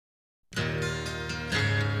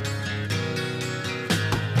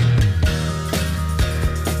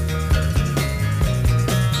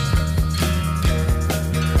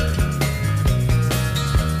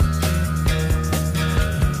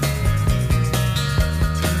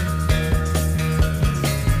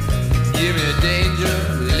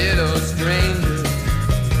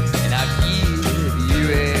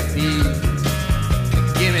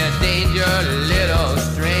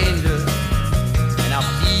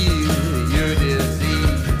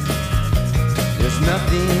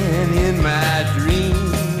nothing in my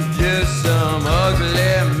dreams, just some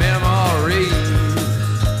ugly memories.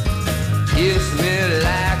 Kiss me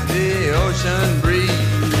like the ocean breeze.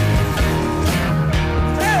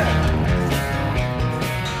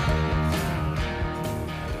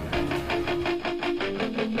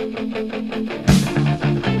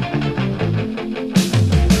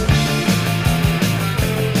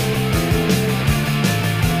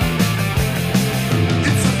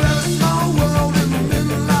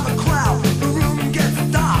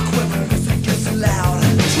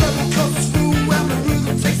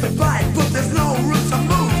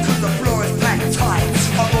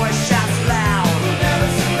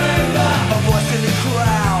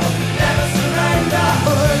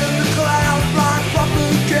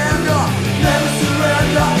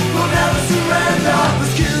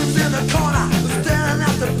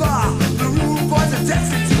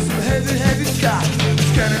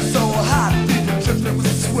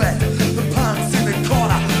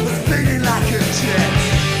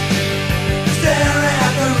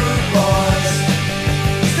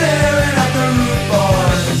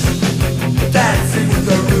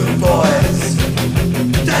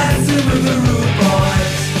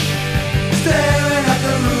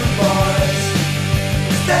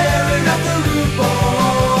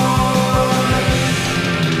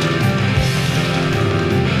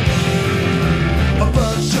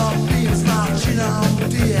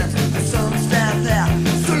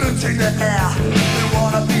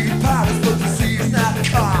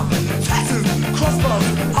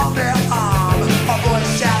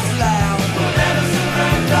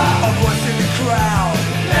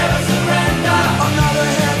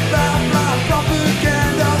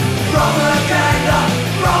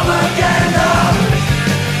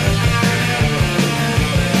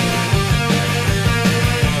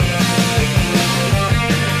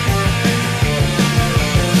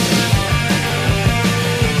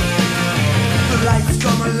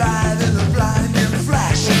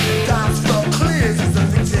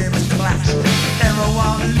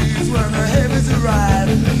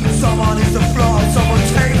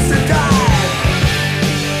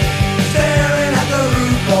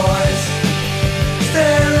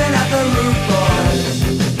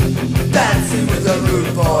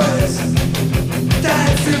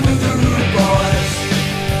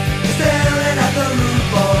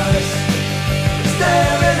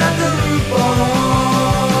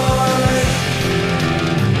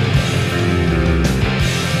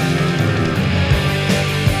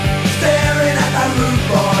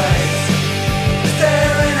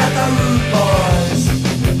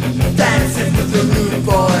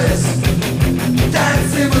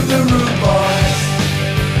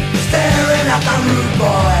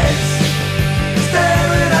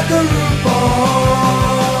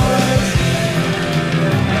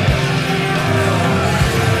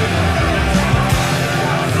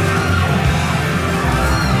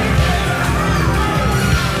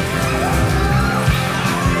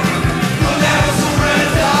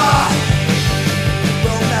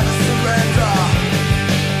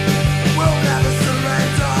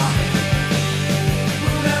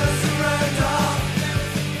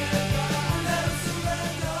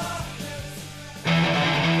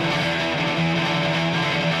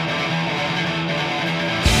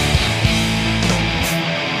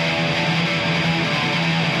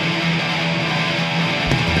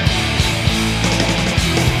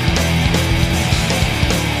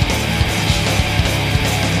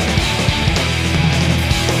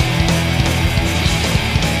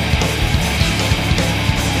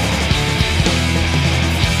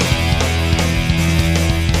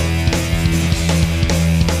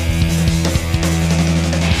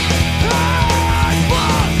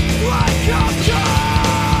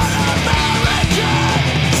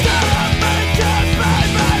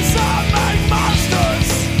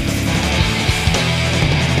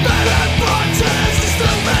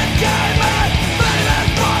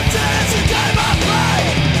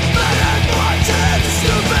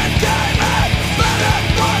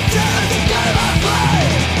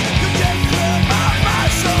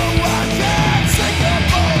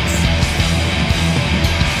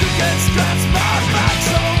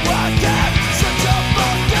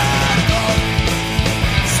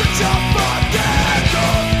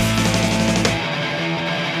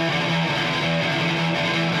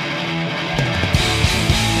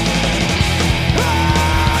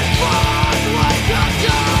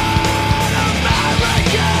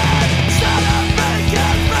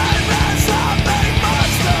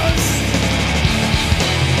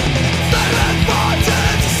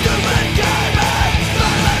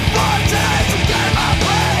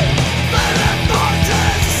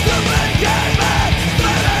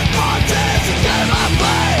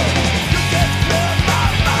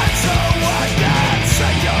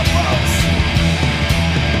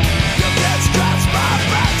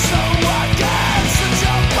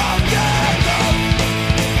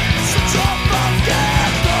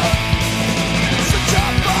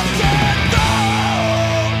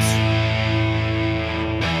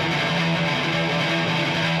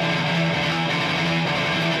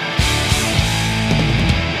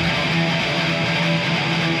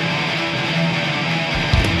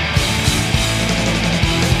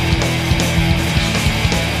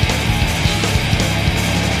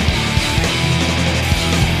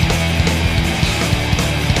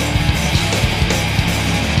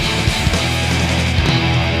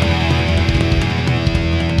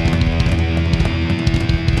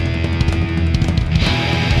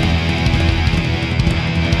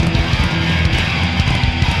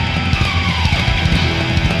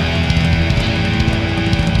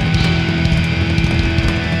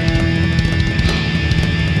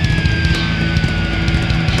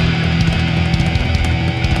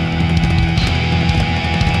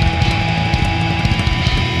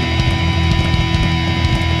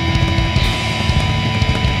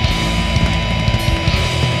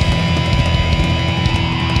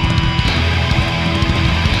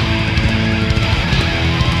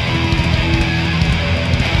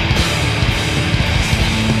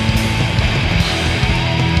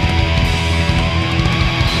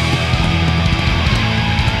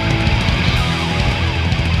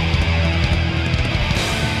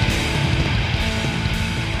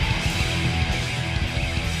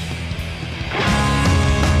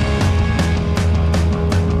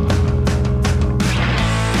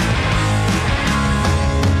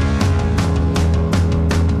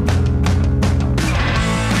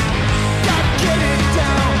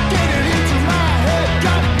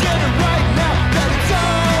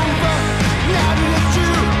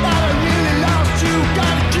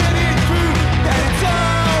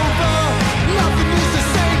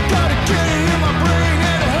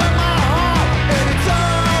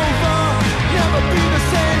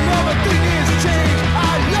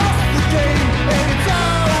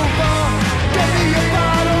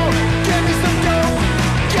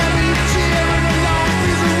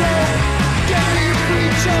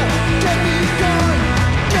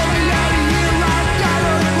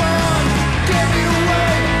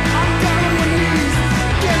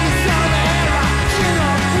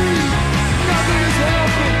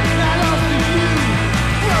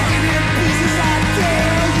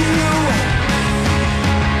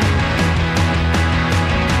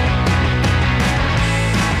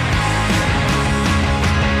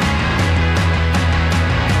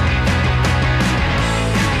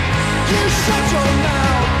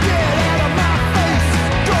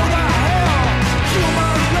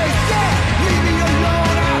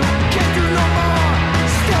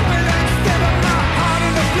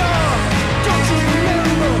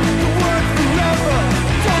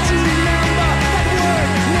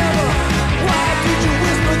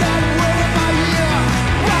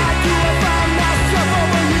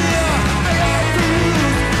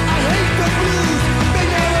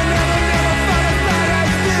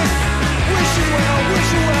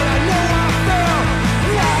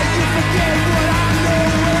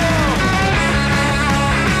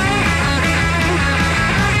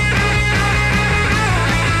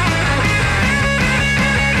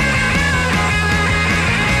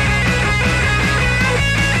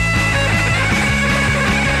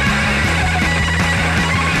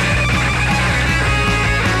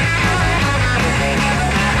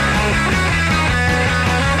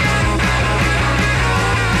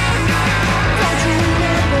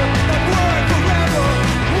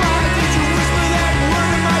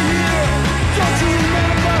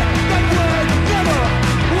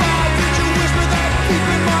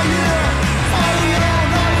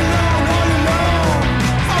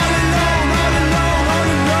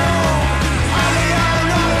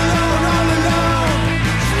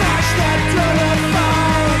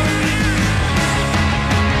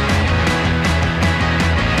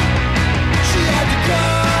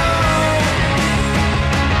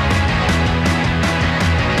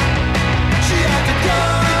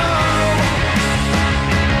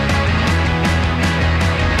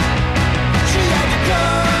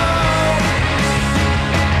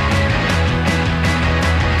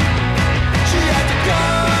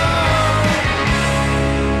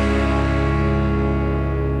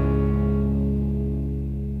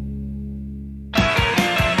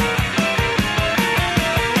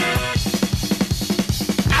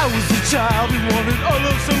 child who wanted all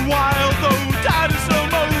of so wild, though tired of slow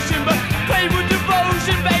motion, but played with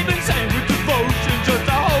devotion, babe, and sang with devotion, just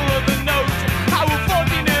a whole other notion. I was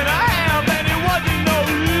 14 and a half, and it wasn't no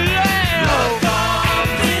lamb. Love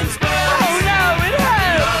comes in spurts. Oh no, it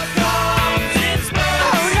hurts. Love comes in spurts.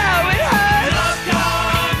 Oh no, it hurts. Love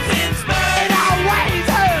comes in spurts. It always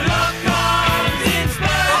hurts. Love comes in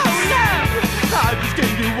spurts. Oh no. I just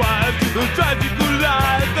can't get wise to those tragical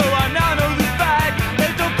lies, though I now know the fact.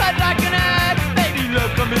 They don't cut like an axe. Baby,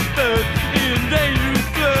 love comes first in dangerous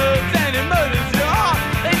floods, and it murders your heart.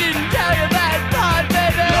 They didn't tell you that part,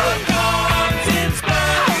 baby. Love comes in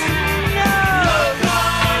spurts. Oh no. Love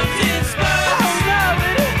comes in spurts. Oh no,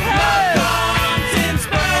 it hurts. Love comes in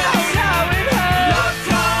spurts. Oh no, it hurts. Love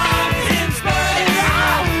comes in spurts. It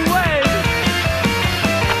always.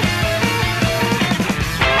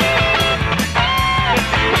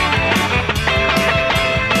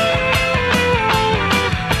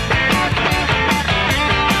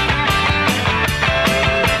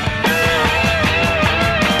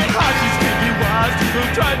 I just can't be wise to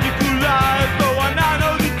those tragical lies, though I now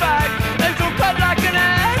know the fact. They don't cut like an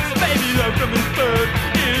axe. Baby, love comes first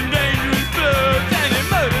in dangerous floods, and it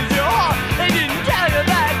murders your heart. They didn't tell you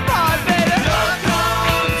that part, baby. Love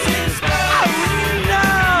comes in spurts. Oh no.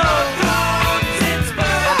 Love comes in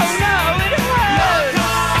spurts. Oh no, it hurts. Love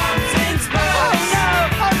comes in spurts. Oh no,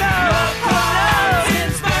 oh no, love comes in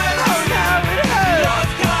spurts. Oh no, it hurts.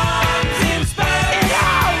 Love comes in spurts. It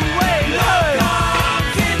always hurts. Love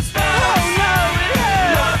comes in spurts. Oh no, it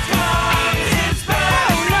hurts. Love comes in spurts.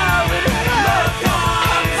 Oh no, it hurts. Love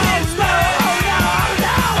comes in spurts. Oh no,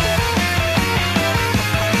 no.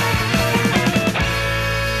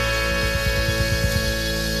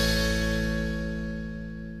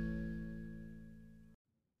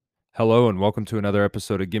 Hello and welcome to another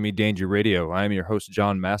episode of Gimme Danger Radio. I am your host,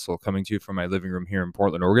 John Massel, coming to you from my living room here in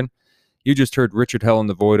Portland, Oregon. You just heard Richard Hell and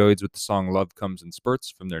the Voidoids with the song Love Comes in Spurts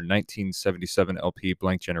from their 1977 LP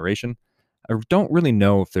Blank Generation. I don't really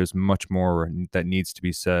know if there's much more that needs to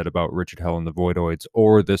be said about Richard Hell and the Voidoids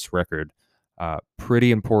or this record.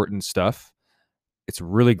 Pretty important stuff. It's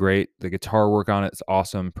really great. The guitar work on it is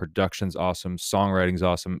awesome. Production's awesome. Songwriting's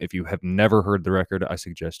awesome. If you have never heard the record, I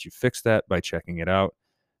suggest you fix that by checking it out.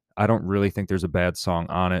 I don't really think there's a bad song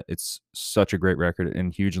on it. It's such a great record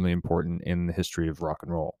and hugely important in the history of rock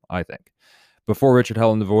and roll, I think. Before Richard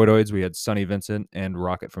Hell and the Voidoids, we had Sonny Vincent and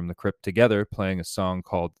Rocket from the Crypt together playing a song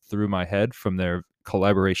called Through My Head from their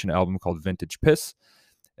collaboration album called Vintage Piss.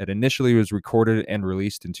 It initially was recorded and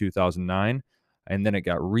released in 2009, and then it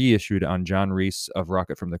got reissued on John Reese of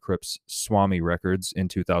Rocket from the Crypt's Swami Records in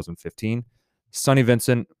 2015. Sonny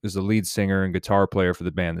Vincent is the lead singer and guitar player for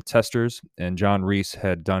the band The Testers, and John Reese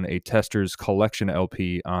had done a Testers collection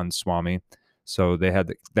LP on Swami, so they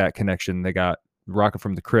had that connection. They got Rocket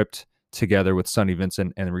from the Crypt together with Sonny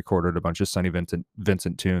Vincent and recorded a bunch of Sonny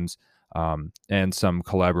Vincent tunes and some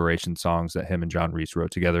collaboration songs that him and John Reese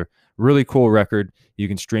wrote together. Really cool record. You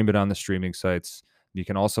can stream it on the streaming sites. You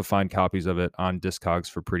can also find copies of it on Discogs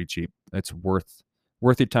for pretty cheap. It's worth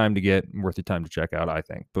your time to get, worth your time to check out, I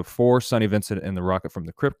think. Before Sonny Vincent and the Rocket from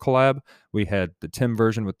the Crypt collab, we had the Tim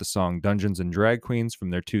version with the song Dungeons and Drag Queens from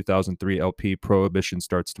their 2003 LP Prohibition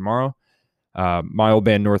Starts Tomorrow. My old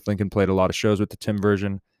band North Lincoln played a lot of shows with the Tim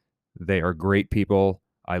version. They are great people.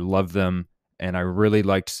 I love them, and I really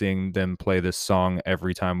liked seeing them play this song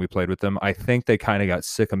every time we played with them. I think they kind of got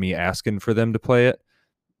sick of me asking for them to play it.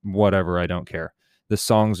 Whatever, I don't care. The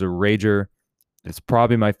song's a rager. It's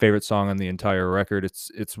probably my favorite song on the entire record.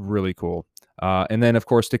 It's really cool. And then, of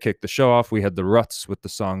course, to kick the show off, we had the Ruts with the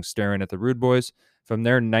song Staring at the Rude Boys from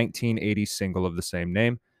their 1980 single of the same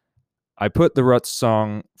name. I put the Ruts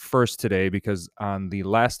song first today because on the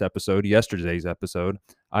last episode, yesterday's episode,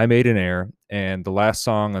 I made an error, and the last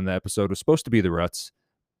song on the episode was supposed to be the Ruts,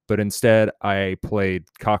 but instead I played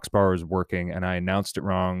Cox Bars Working, and I announced it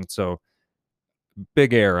wrong, so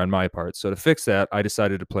big error on my part. So to fix that, I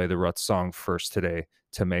decided to play the Ruts song first today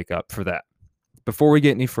to make up for that. Before we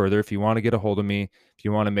get any further, if you want to get a hold of me, if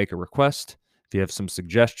you want to make a request, if you have some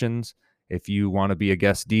suggestions, if you want to be a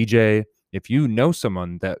guest DJ, if you know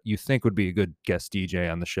someone that you think would be a good guest DJ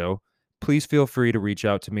on the show, please feel free to reach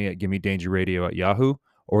out to me at Gimme Danger Radio at Yahoo,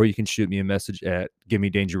 or you can shoot me a message at Gimme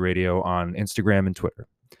Danger Radio on Instagram and Twitter.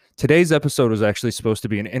 Today's episode was actually supposed to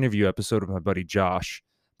be an interview episode with my buddy Josh,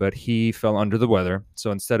 but he fell under the weather.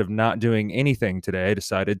 So instead of not doing anything today, I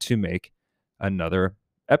decided to make another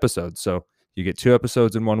episode. So you get 2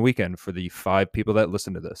 episodes in one weekend for the 5 people that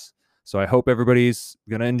listen to this. So I hope everybody's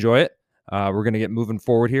going to enjoy it. We're going to get moving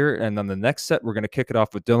forward here. And on the next set, we're going to kick it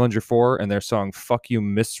off with Dillinger 4 and their song Fuck You,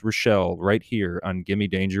 Miss Rochelle, right here on Gimme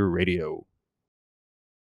Danger Radio.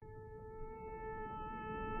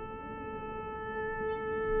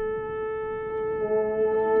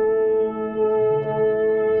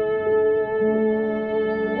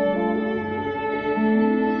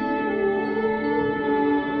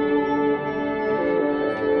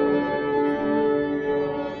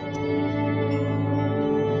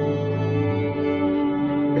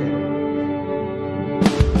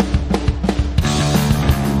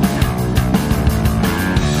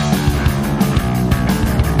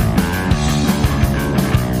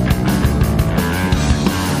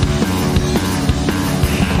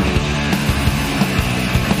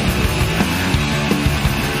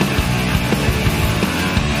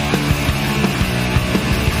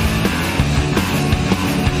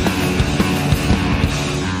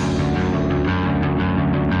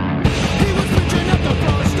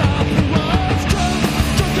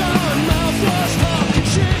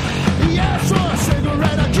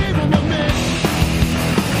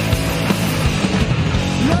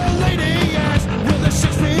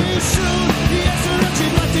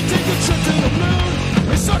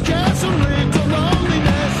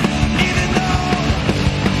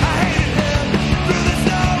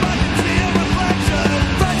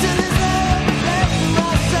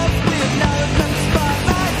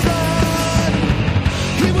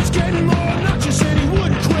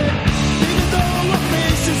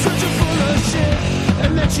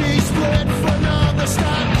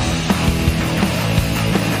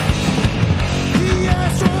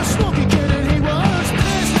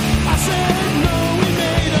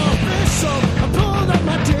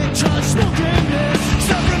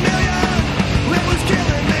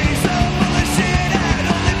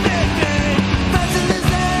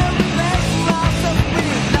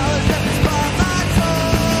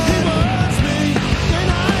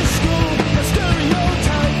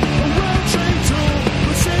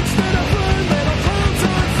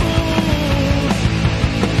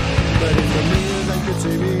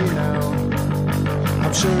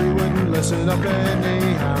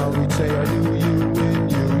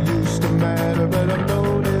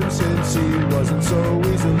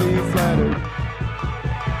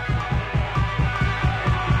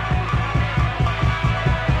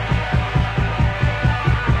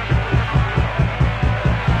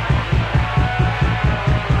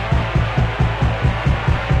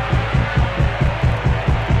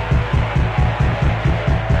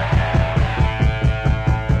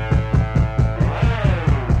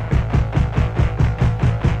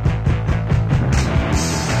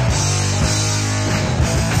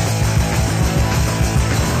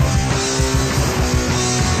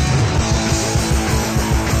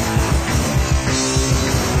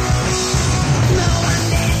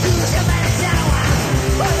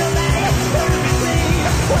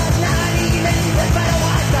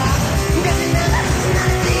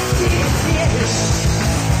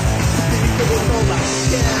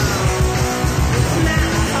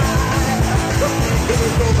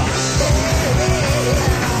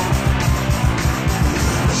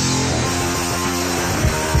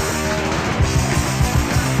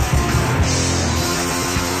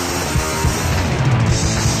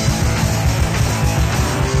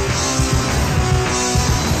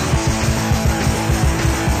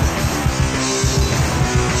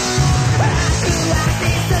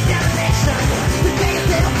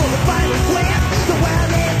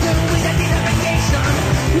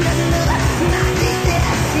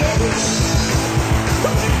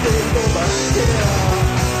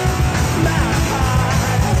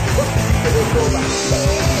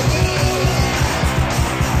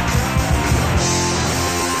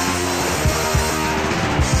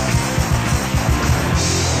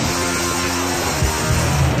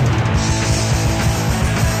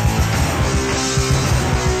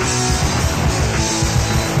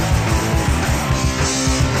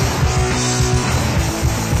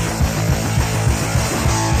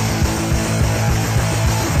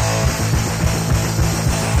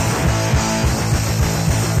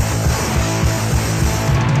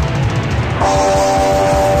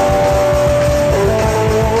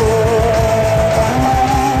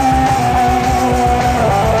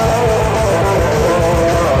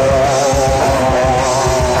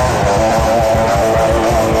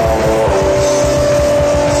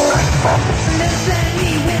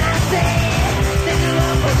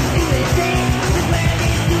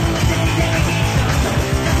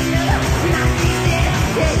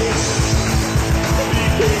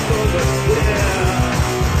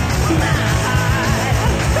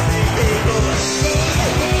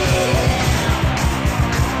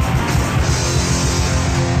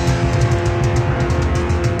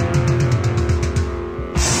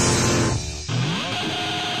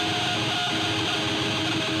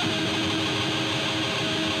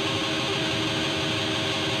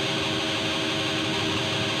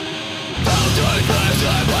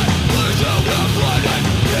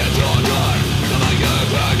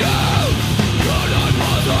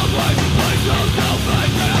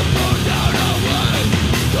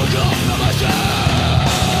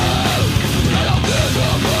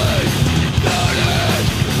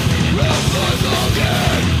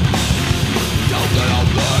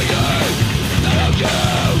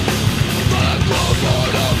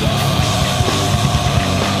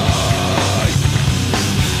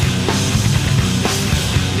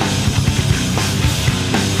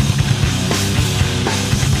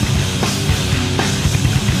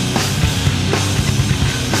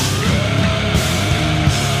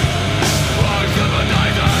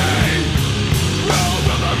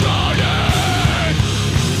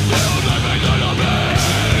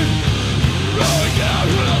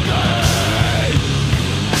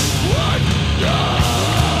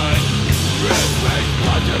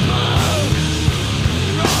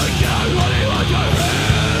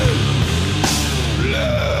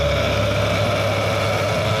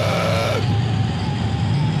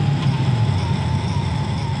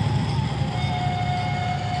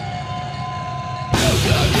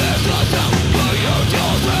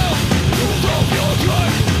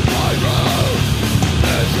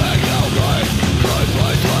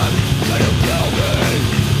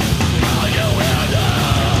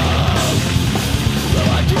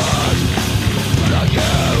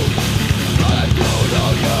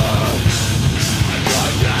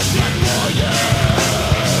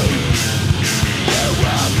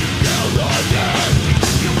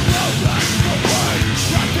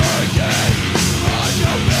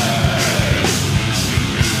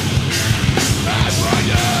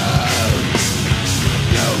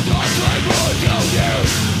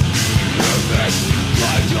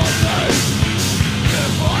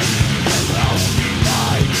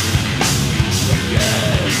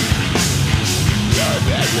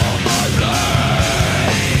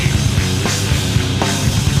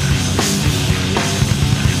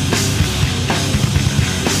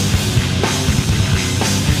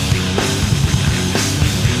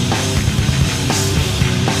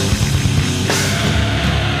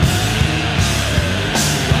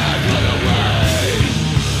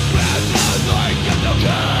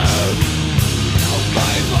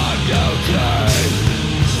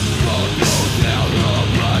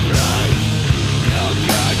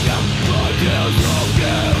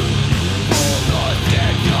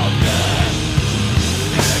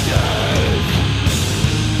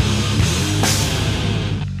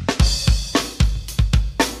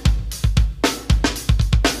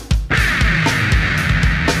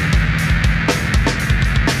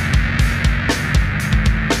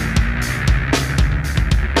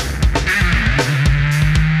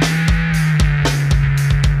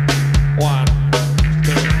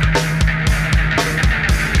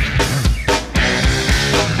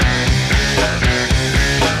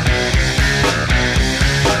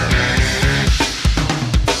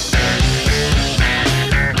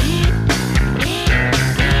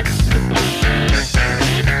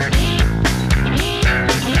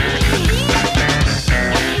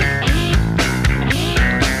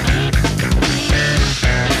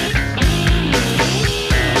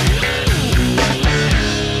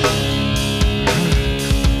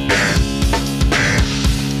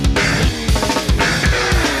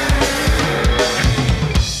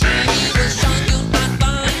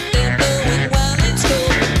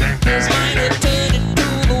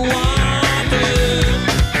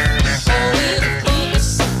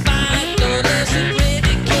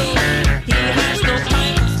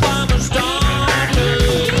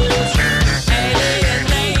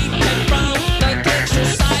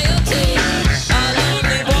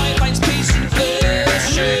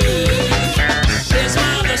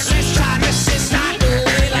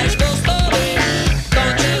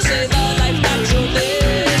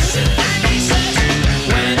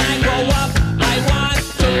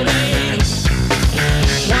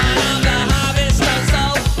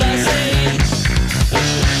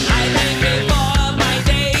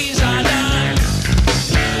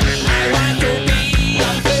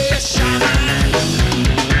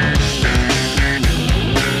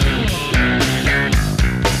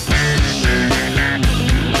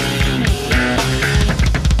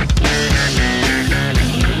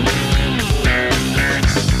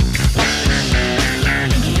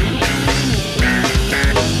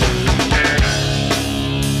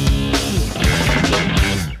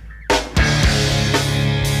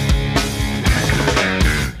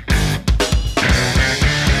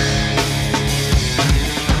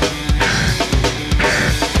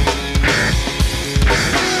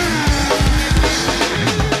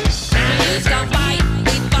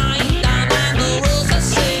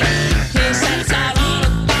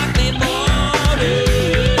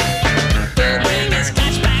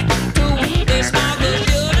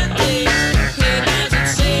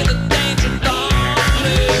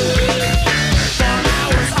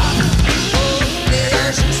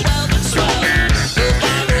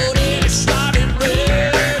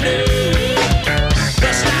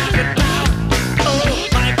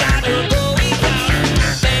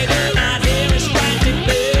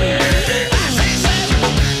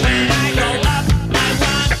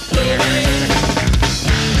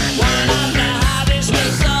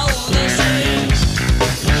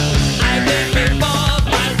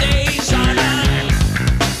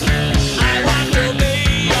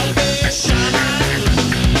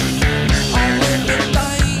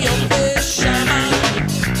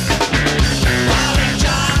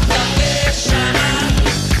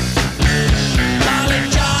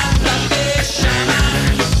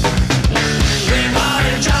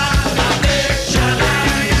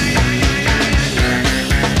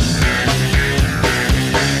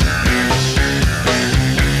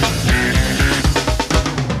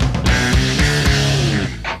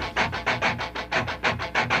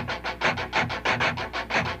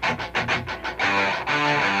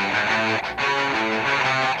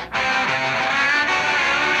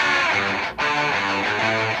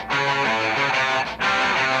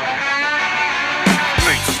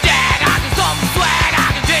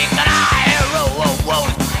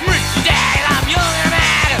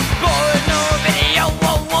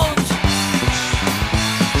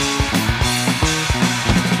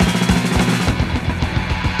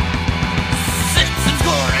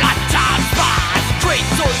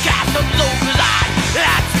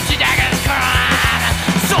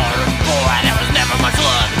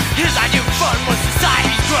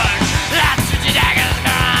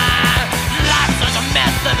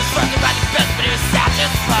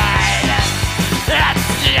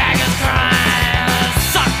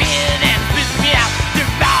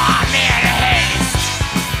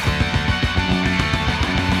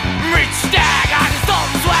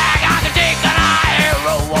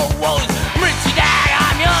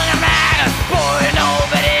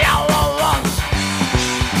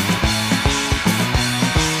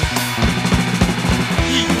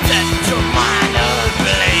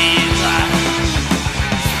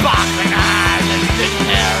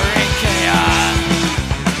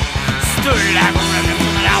 Feel like we're running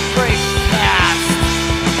from an outbreak fast.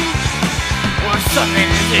 Or something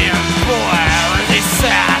is in, boy, was he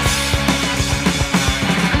sad.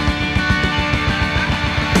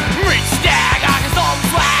 Rich stag, I can storm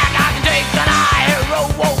swag, I can take the night,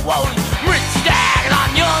 roll, whoa, whoa. Rich stag,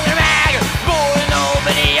 I'm young and mag, boy,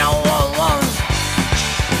 nobody on one.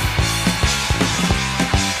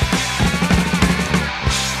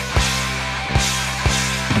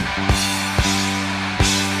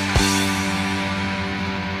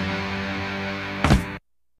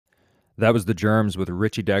 That was the Germs with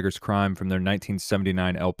Richie Dagger's Crime from their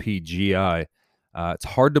 1979 LP GI. It's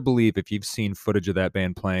hard to believe, if you've seen footage of that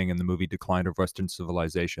band playing in the movie Decline of Western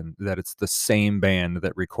Civilization, that it's the same band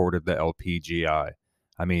that recorded the LP GI.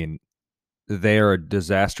 I mean, they are a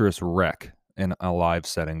disastrous wreck in a live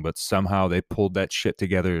setting, but somehow they pulled that shit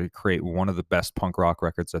together to create one of the best punk rock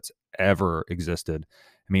records that's ever existed.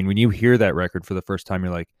 I mean, when you hear that record for the first time,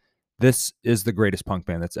 you're like, this is the greatest punk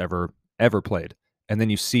band that's ever played. And then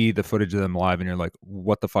you see the footage of them live and you're like,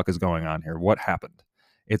 what the fuck is going on here? What happened?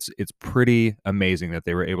 It's pretty amazing that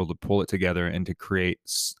they were able to pull it together and to create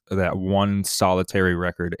that one solitary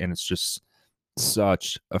record. And it's just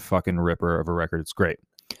such a fucking ripper of a record. It's great.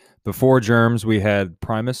 Before Germs, we had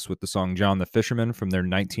Primus with the song John the Fisherman from their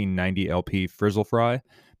 1990 LP Frizzle Fry.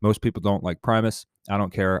 Most people don't like Primus. I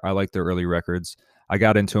don't care. I like their early records. I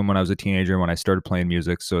got into them when I was a teenager, when I started playing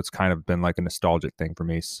music, so it's kind of been like a nostalgic thing for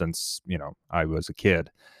me since, I was a kid.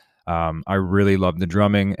 I really love the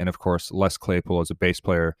drumming, and of course, Les Claypool as a bass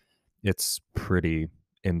player. It's pretty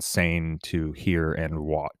insane to hear and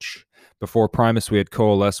watch. Before Primus, we had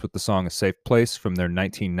Coalesce with the song A Safe Place from their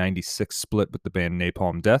 1996 split with the band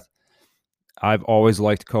Napalm Death. I've always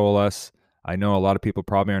liked Coalesce. I know a lot of people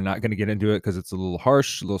probably are not going to get into it because it's a little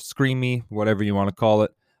harsh, a little screamy, whatever you want to call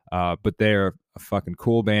it. But they're a fucking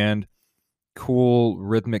cool band, cool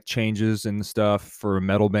rhythmic changes and stuff for a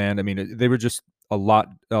metal band. I mean, they were just a lot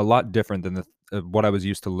different than what I was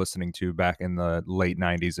used to listening to back in the late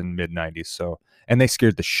 90s and mid 90s. So, and they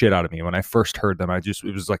scared the shit out of me when I first heard them. It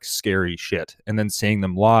was like scary shit. And then seeing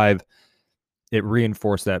them live, it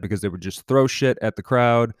reinforced that, because they would just throw shit at the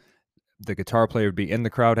crowd. The guitar player would be in the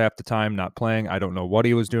crowd half the time, not playing. I don't know what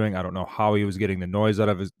he was doing. I don't know how he was getting the noise out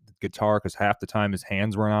of his guitar, because half the time his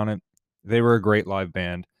hands weren't on it. They were a great live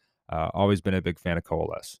band. Always been a big fan of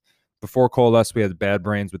Coalesce. Before Coalesce, we had Bad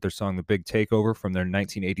Brains with their song The Big Takeover from their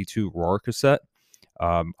 1982 Roar cassette.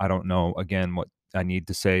 I don't know, again, what I need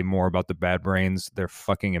to say more about the Bad Brains. They're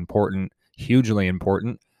fucking important, hugely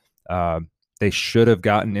important. They should have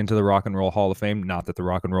gotten into the Rock and Roll Hall of Fame. Not that the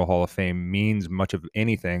Rock and Roll Hall of Fame means much of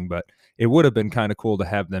anything, but it would have been kind of cool to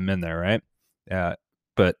have them in there, right?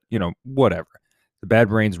 But, whatever. The Bad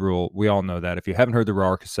Brains rule. We all know that. If you haven't heard the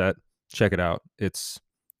Roar cassette, check it out. It's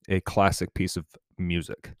a classic piece of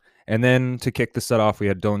music. And then to kick the set off, we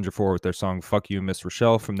had Dillinger 4 with their song Fuck You, Miss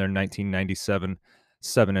Rochelle from their 1997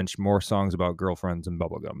 7-inch More Songs About Girlfriends and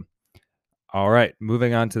Bubblegum. All right,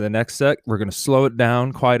 moving on to the next set. We're going to slow it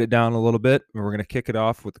down, quiet it down a little bit, and we're going to kick it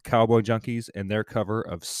off with the Cowboy Junkies and their cover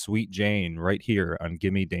of Sweet Jane right here on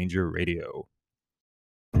Gimme Danger Radio.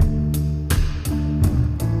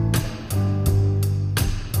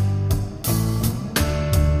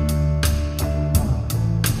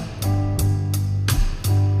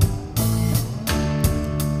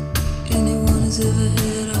 Anyone has ever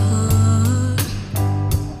had a heart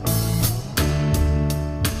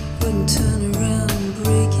wouldn't turn around and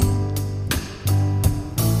break it.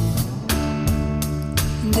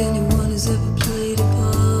 And anyone has ever played a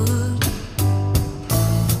part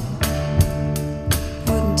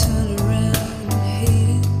wouldn't turn around and hate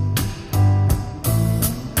it.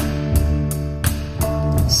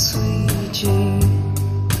 Sweet Jane,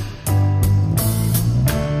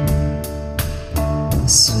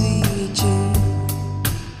 sweet Jane.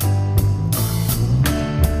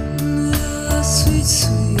 Sweet,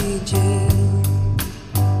 sweet Jane.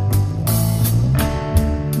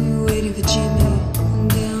 You're waiting for Jimmy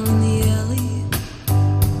down in the alley.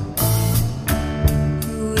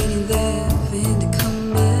 You're waiting there for him to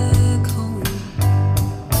come back home.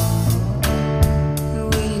 You're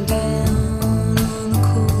waiting down on the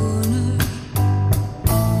corner.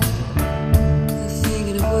 You're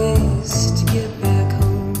thinking of ways to get back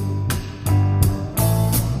home.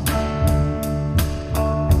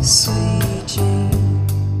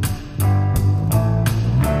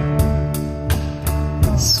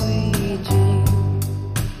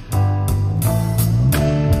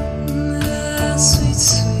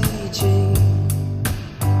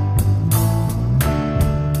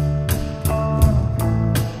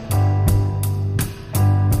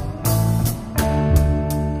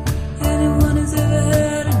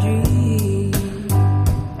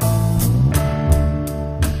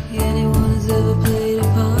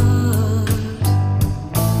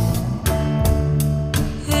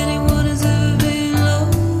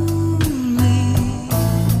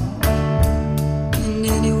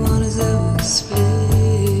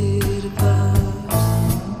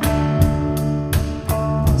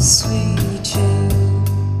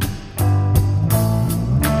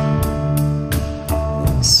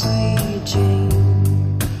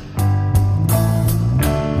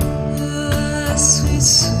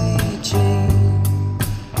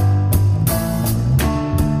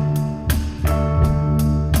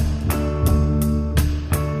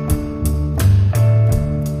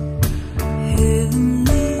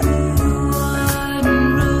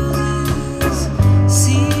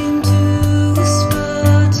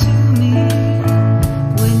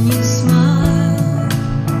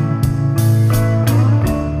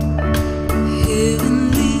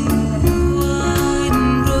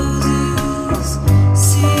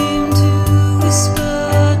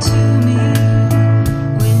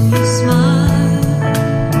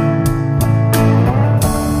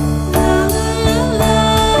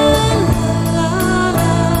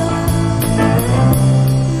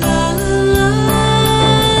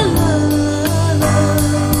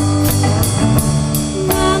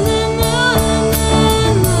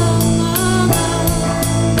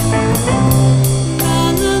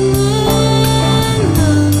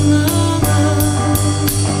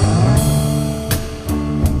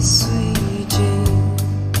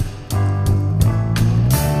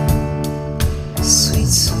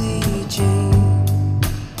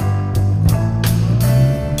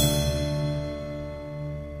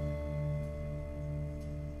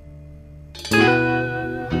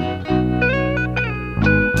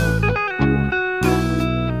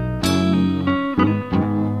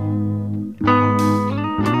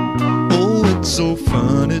 so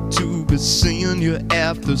funny to be seeing you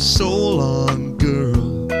after so long,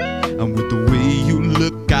 girl. And with the way you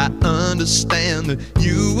look, I understand that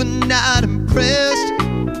you were not impressed.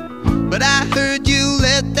 But I heard you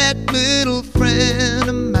let that little friend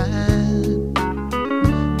of mine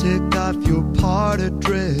take off your party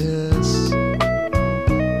dress.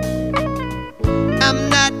 I'm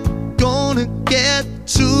not gonna get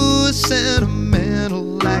too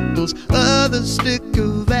sentimental like those other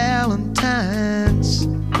sticker valentines,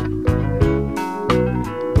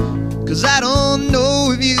 'cause I don't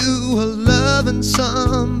know if you are loving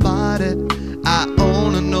somebody. I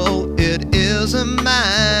only know it isn't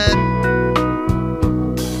mine.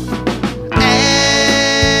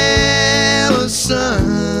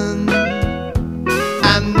 Allison,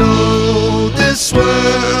 I know this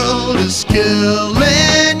world is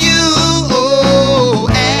killing you. Oh,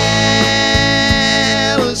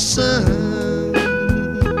 Allison,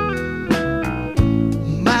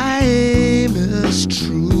 my aim is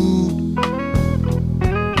true.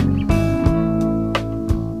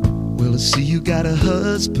 Well, I see you got a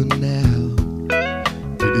husband now.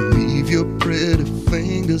 Did you leave your pretty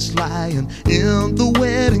fingers lying in the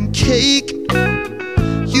wedding cake?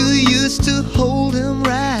 You used to hold him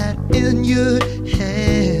right in your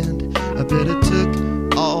hand. I bet it took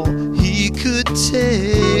all he could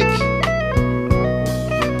take.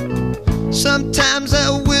 Sometimes I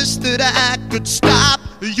wish that I could stop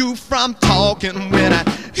you from talking when I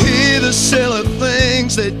hear the silly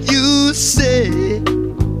things that you say.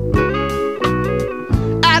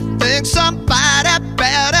 I think somebody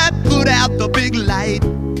better put out the big light,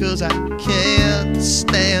 'cause I can't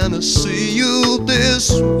stand to see you this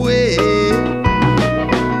way.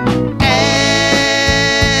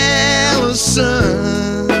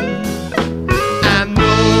 Allison, I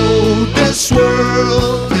know this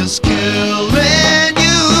world is killing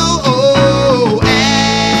you. Oh,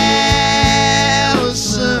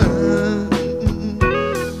 Allison,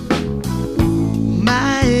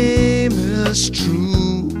 my aim is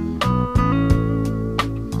true.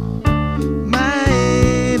 My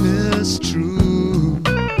aim is true.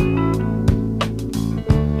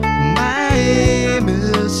 My aim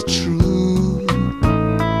is true.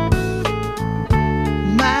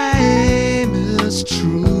 My aim is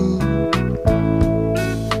true.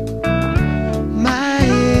 My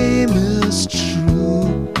aim is true.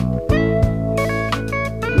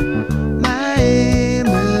 My aim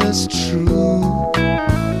is true. My aim is true.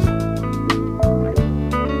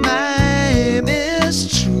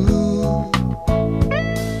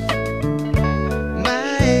 My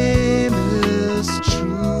aim is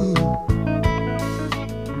true.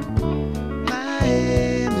 My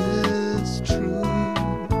aim is true. My aim is true.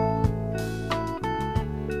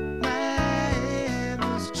 My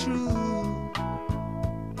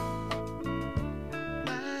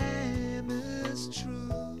aim is true.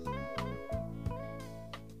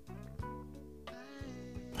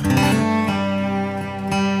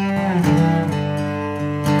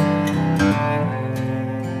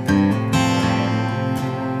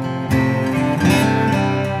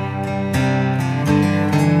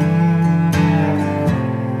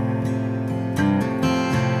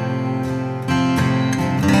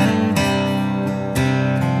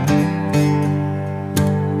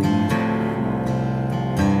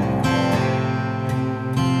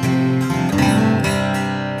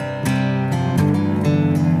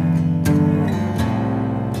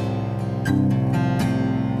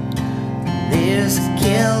 There's a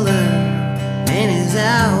killer and he's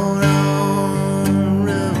out on the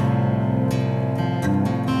road.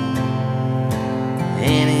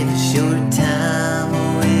 And if a short time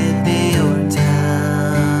will be your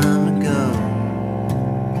time to go.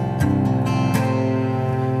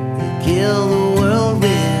 He'll kill the world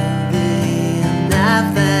with the knife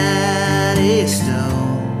that he stole.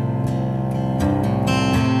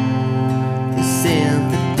 He sent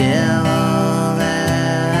the devil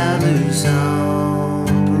that loose on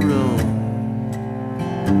parole.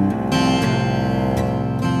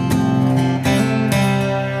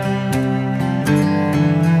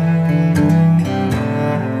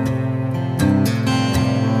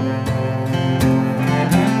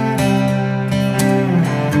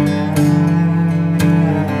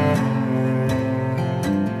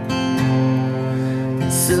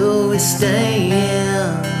 So we stay in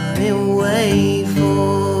and wait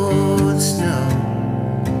for the snow.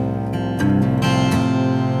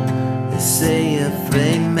 They say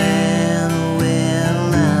afraid man,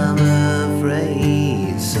 well I'm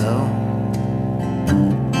afraid so.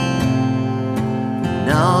 And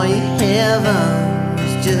all you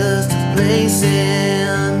heaven's just a place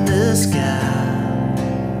in the sky.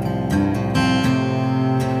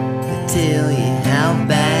 how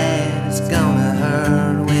bad it's gonna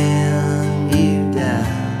hurt when you die.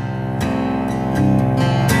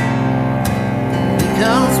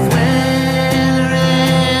 Because when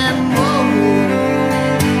and more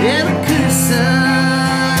in a curse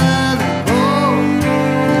of the world,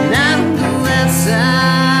 and I don't go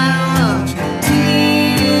outside and watch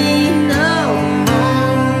TV no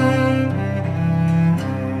more.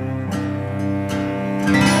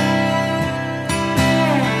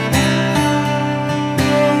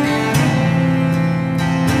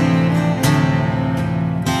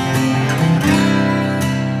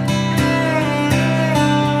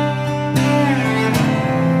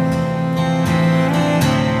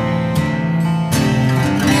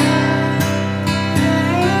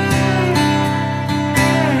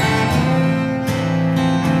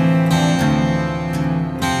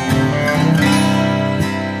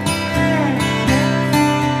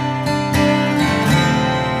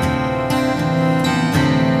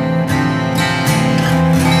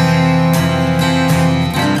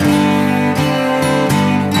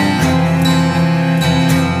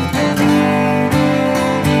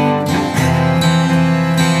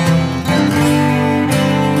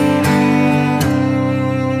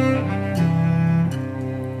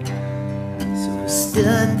 So we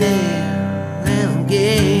stood there and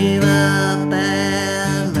gave up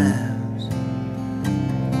our lives.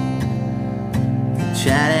 We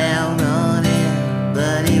tried out running,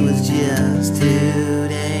 but it was just too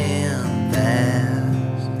damn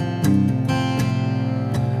fast.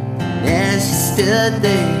 And as you stood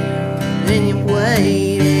there and you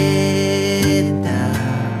waited to die,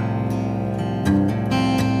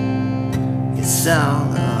 you saw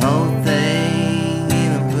the whole thing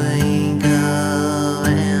in a blink of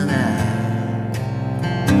an eye.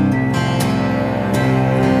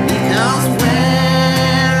 Because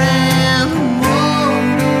where and more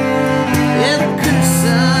in the curse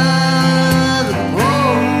of the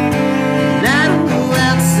world, and I don't go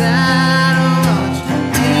outside and watch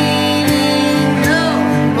TV no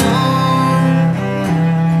more.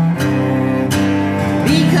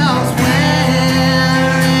 Because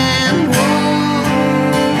where and more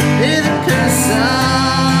in the curse of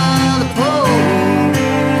the world,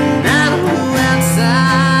 and I don't go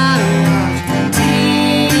outside and watch TV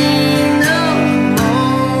no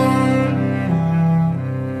more.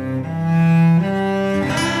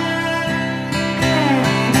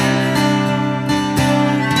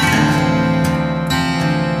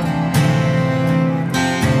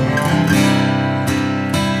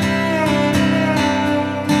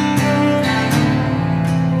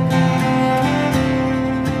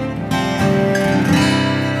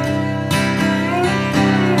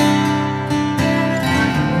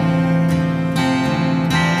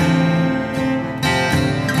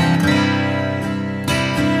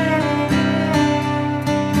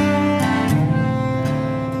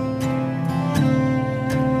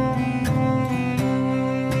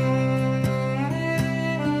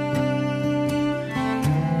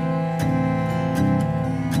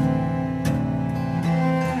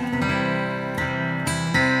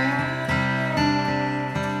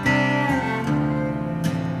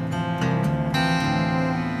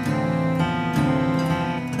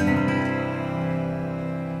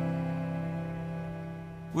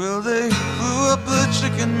 Well, they blew up the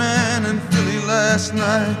chicken man in Philly last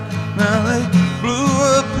night. Now they blew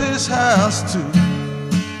up his house too.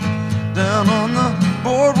 Down on the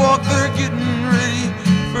boardwalk they're getting ready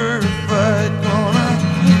for a fight. Gonna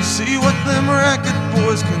see what them racket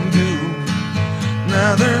boys can do.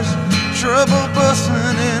 Now there's trouble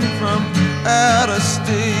busting in from out of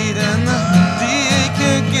state, and the DA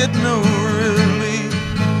can't get no relief.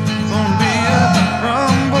 Gonna be a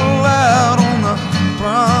rumble out on the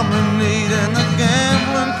promenade, and the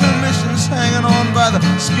gambling commission's hanging on by the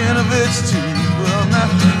skin of its teeth. Well, now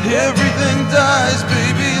everything dies,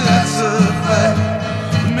 baby, that's a fact.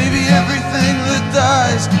 But maybe everything that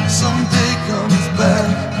dies someday comes back.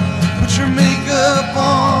 Put your makeup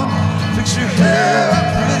on, fix your hair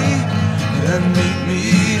pretty, and meet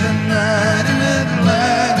me tonight in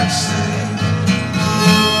Atlantic City.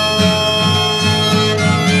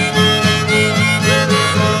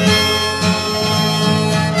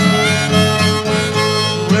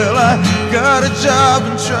 Well, I got a job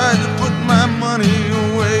and tried to put my money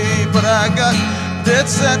away, but I got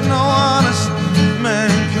debts that no honest man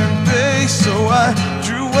can pay. So I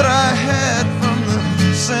drew what I had from the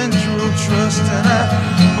Central Trust, and I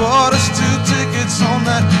bought us 2 tickets on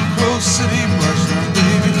that close city bus. Now,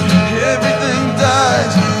 baby, everything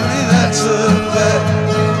dies, honey, that's a fact.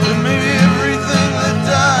 And maybe everything that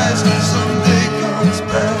dies someday comes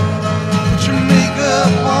back. Put your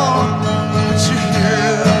makeup on, put Put your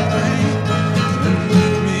hair up pretty and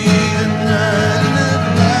meet me tonight in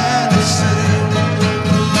Atlantic City.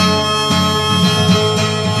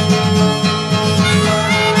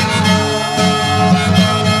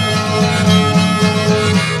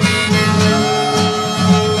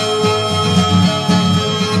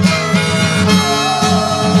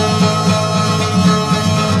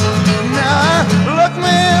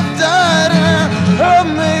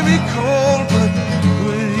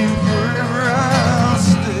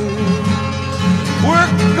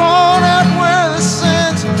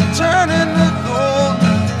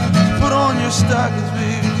 Stockings,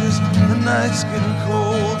 baby, 'cause the night's getting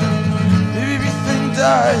cold and maybe everything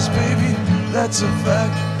dies, baby, that's a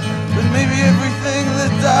fact. But maybe everything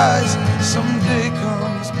that dies someday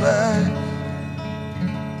comes back.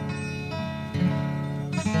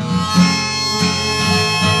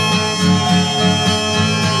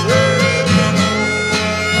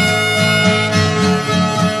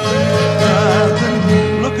 I've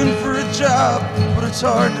been looking for a job, but it's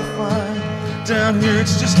hard to find. Down here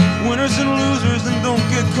it's just winners and losers, and don't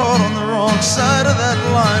get caught on the wrong side of that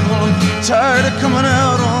line. Well, I'm tired of coming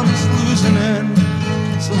out on this losing end.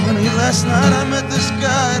 So honey, last night I met this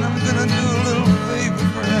guy and I'm gonna do a little favor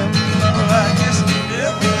for him. Well, I guess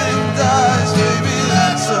everything dies, baby,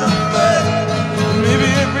 that's a fact. Maybe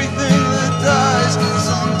everything that dies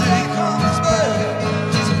someday comes back.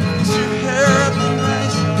 So put your hair up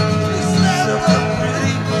nice, fix yourself up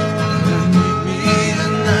pretty, and meet me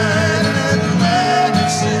tonight in Atlantic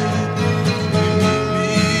City. Meet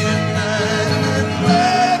me tonight in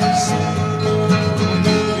Atlantic City.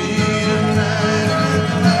 Meet me tonight in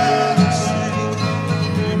Atlantic City.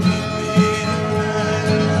 Meet me tonight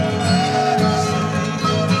in Atlantic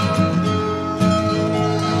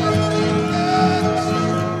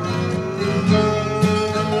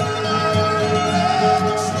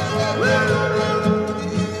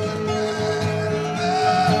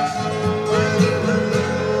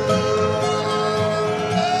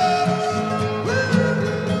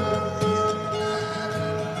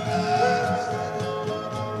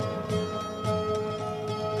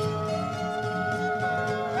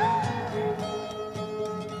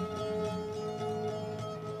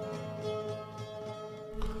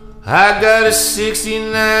I got a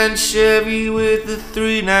 69 Chevy with a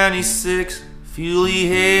 396, fuely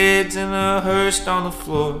heads and a hearse on the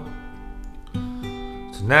floor.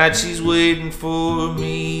 Tonight she's waiting for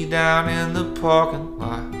me down in the parking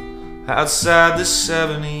lot outside the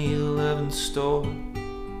 7-Eleven store.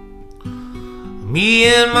 Me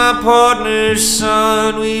and my partner's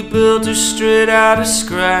son, we built her straight out of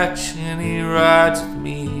scratch, and he rides with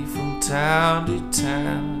me from town to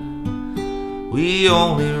town. We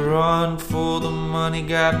only run for the money,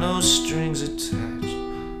 got no strings attached.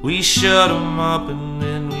 We shut 'em up and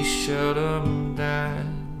then we shut 'em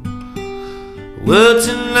down. Well,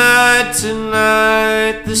 tonight,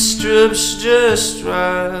 the strip's just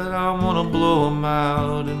right. I'm gonna blow 'em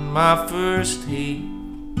out in my first heat.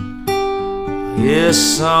 Yes,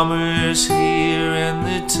 summer's here and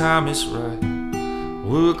the time is right.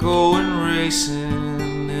 We're going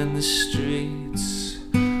racing in the streets.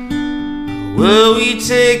 Well, we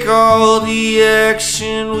take all the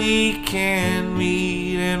action we can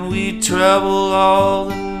meet, and we travel all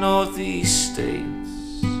the northeast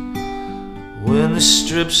states. When the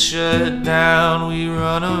strip's shut down, we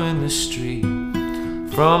run 'em in the street,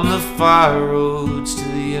 from the fire roads to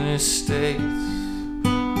the interstates.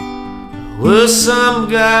 Well, some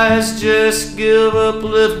guys just give up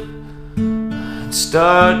living and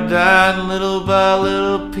start dying little by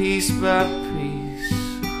little, piece by piece.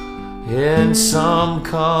 And some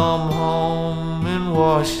come home and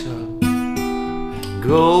wash up and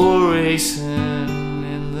go racing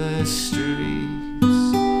in the streets.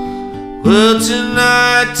 Well,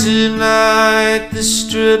 tonight, the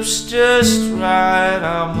strip's just right.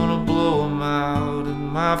 I'm gonna blow 'em out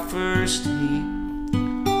in my first heat.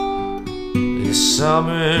 The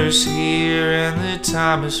summer's here and the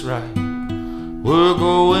time is right. We're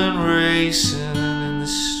going racing in the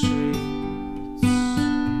streets.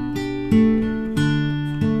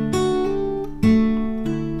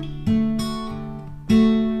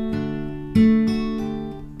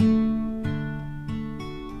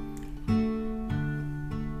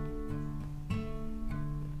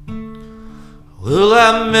 Well,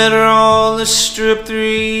 I met her on the strip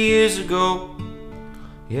 3 years ago,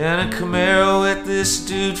 yeah, in a Camaro with this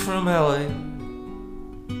dude from LA.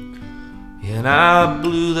 And I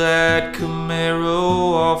blew that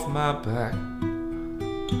Camaro off my back,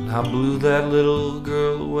 and I blew that little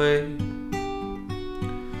girl away.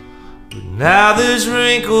 But Now there's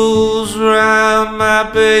wrinkles around my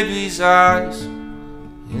baby's eyes,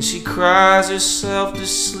 and she cries herself to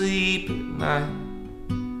sleep at night.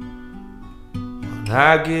 When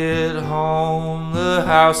I get home, the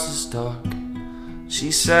house is dark.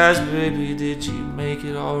 She says, baby, did you make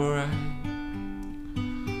it alright?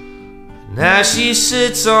 Now she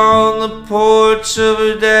sits on the porch of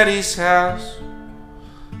her daddy's house,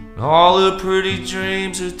 and all her pretty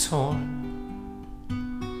dreams are torn.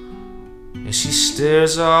 And she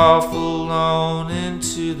stares off alone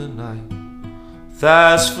into the night, with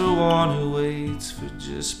eyes for one who waits for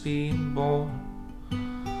just being born.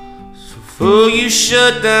 So before you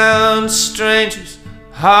shut down strangers,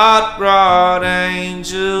 hot rod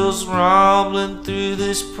angels rumbling through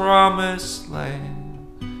this promised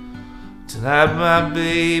land, tonight my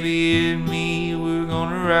baby and me, we're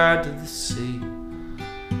gonna ride to the sea,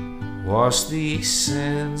 wash these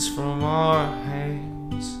sins from our hands.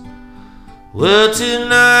 Well,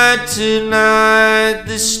 tonight,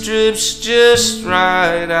 the strip's just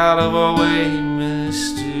right out of our way,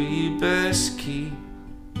 mister, you best keep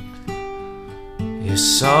your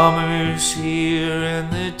summer's here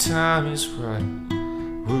and the time is right.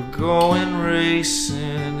 We're going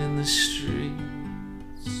racing in the streets.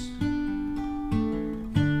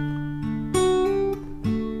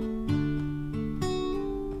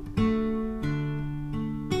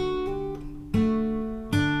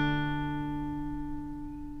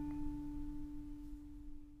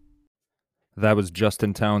 That was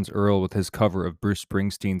Justin Townes Earl with his cover of Bruce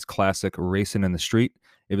Springsteen's classic Racin' in the Street.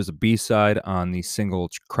 It was a B-side on the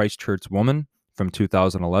single Christchurch Woman from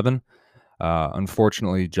 2011.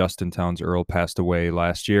 Unfortunately, Justin Townes Earl passed away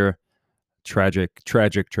last year. Tragic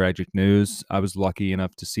news. I was lucky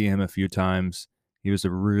enough to see him a few times. He was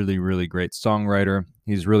a really, really great songwriter.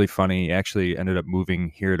 He's really funny. He actually ended up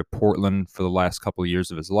moving here to Portland for the last couple of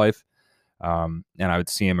years of his life. And I would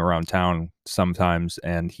see him around town sometimes,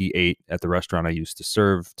 and he ate at the restaurant I used to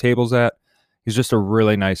serve tables at. He's just a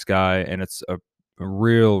really nice guy, and it's a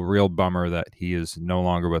real bummer that he is no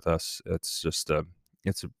longer with us. It's just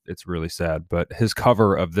it's really sad. But his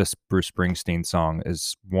cover of this Bruce Springsteen song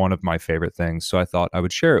is one of my favorite things, so I thought I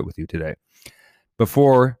would share it with you today.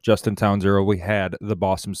 Before Justin Townes Earl, we had the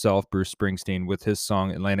boss himself, Bruce Springsteen, with his song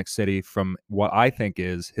Atlantic City from what I think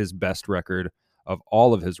is his best record of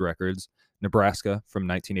all of his records, Nebraska from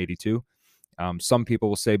 1982. Some people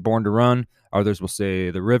will say Born to Run. Others will say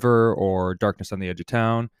The River or Darkness on the Edge of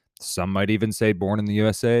Town. Some might even say Born in the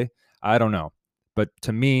USA. I don't know. But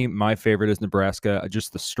to me, my favorite is Nebraska.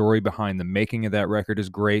 Just the story behind the making of that record is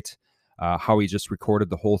great. How he just recorded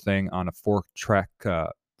the whole thing on a 4-track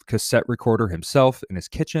cassette recorder himself in his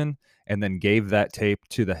kitchen, and then gave that tape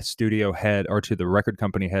to the studio head or to the record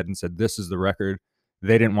company head and said, this is the record.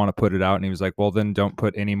 They didn't want to put it out, and he was like, well, then don't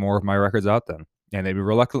put any more of my records out then. And they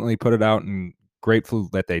reluctantly put it out, and grateful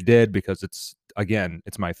that they did, because it's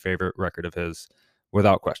my favorite record of his,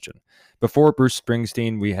 without question. Before Bruce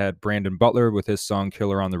Springsteen, we had Brandon Butler with his song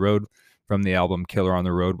Killer on the Road from the album Killer on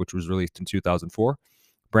the Road, which was released in 2004.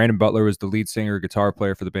 Brandon Butler was the lead singer, guitar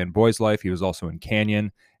player for the band Boys Life. He was also in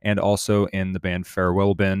Canyon and also in the band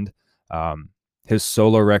Farewell Bend. His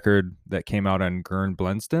solo record that came out on Gurn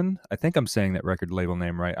Blenston, I think I'm saying that record label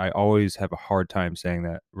name right. I always have a hard time saying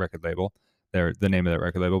that record label, the name of that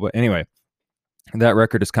record label. But anyway, that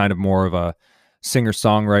record is kind of more of a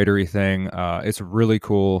singer-songwritery thing. It's really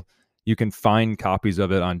cool. You can find copies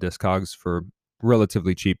of it on Discogs for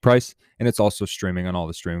relatively cheap price, and it's also streaming on all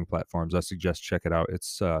the streaming platforms. I suggest check it out.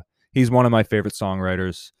 He's one of my favorite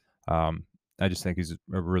songwriters. I just think he's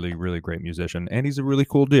a really, really great musician, and he's a really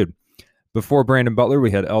cool dude. Before Brandon Butler, we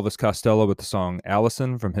had Elvis Costello with the song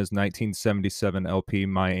Allison from his 1977 LP,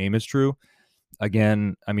 My Aim is True.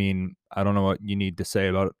 Again, I mean, I don't know what you need to say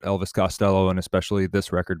about Elvis Costello, and especially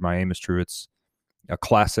this record, My Aim is True. It's a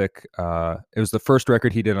classic. It was the first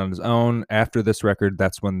record he did on his own. After this record,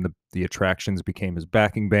 that's when the Attractions became his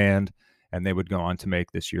backing band, and they would go on to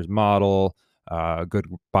make This Year's Model,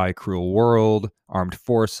 Goodbye Cruel World, Armed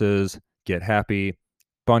Forces, Get Happy,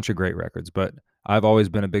 bunch of great records. But I've always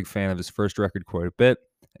been a big fan of his first record quite a bit,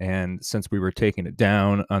 and since we were taking it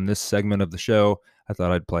down on this segment of the show, I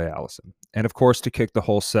thought I'd play Allison. And of course, to kick the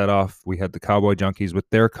whole set off, we had the Cowboy Junkies with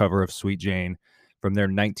their cover of Sweet Jane from their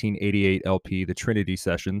 1988 LP, The Trinity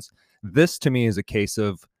Sessions. This, to me, is a case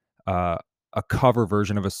of a cover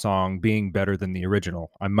version of a song being better than the original.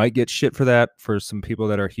 I might get shit for that for some people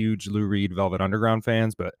that are huge Lou Reed Velvet Underground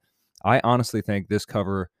fans, but I honestly think this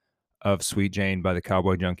cover of Sweet Jane by the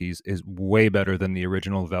Cowboy Junkies is way better than the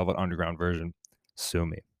original Velvet Underground version. Sue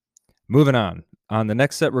me. Moving on. On the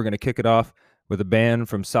next set, we're going to kick it off with a band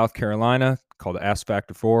from South Carolina called Ass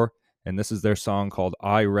Factor 4. and this is their song called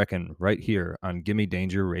I Reckon, right here on Gimme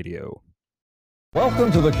Danger Radio.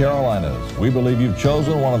 Welcome to the Carolinas. We believe you've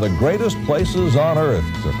chosen one of the greatest places on earth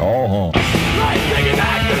to call home. Like thinking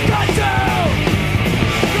back to Kato,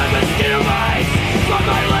 got mosquito bites from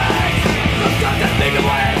my legs. Sometimes I think of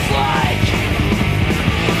what it's like.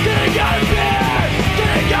 Getting out of here,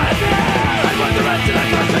 getting out of here. I want the rest of the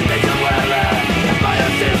country things I'm wearing. If my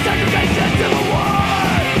own sin, segregation, civil war.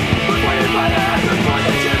 Persuaded by the effort for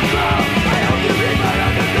the Jim Crow. I hope you read my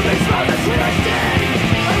own complete smell the sweet I sting.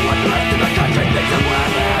 I want the rest of the country thinks I'm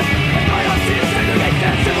wearing. If my own sin,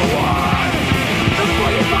 segregation, civil war.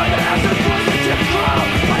 Persuaded by the effort for the Jim Crow.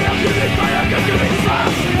 I hope you read my own complete smell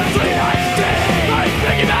the sweet I sting. I'm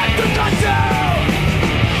thinking back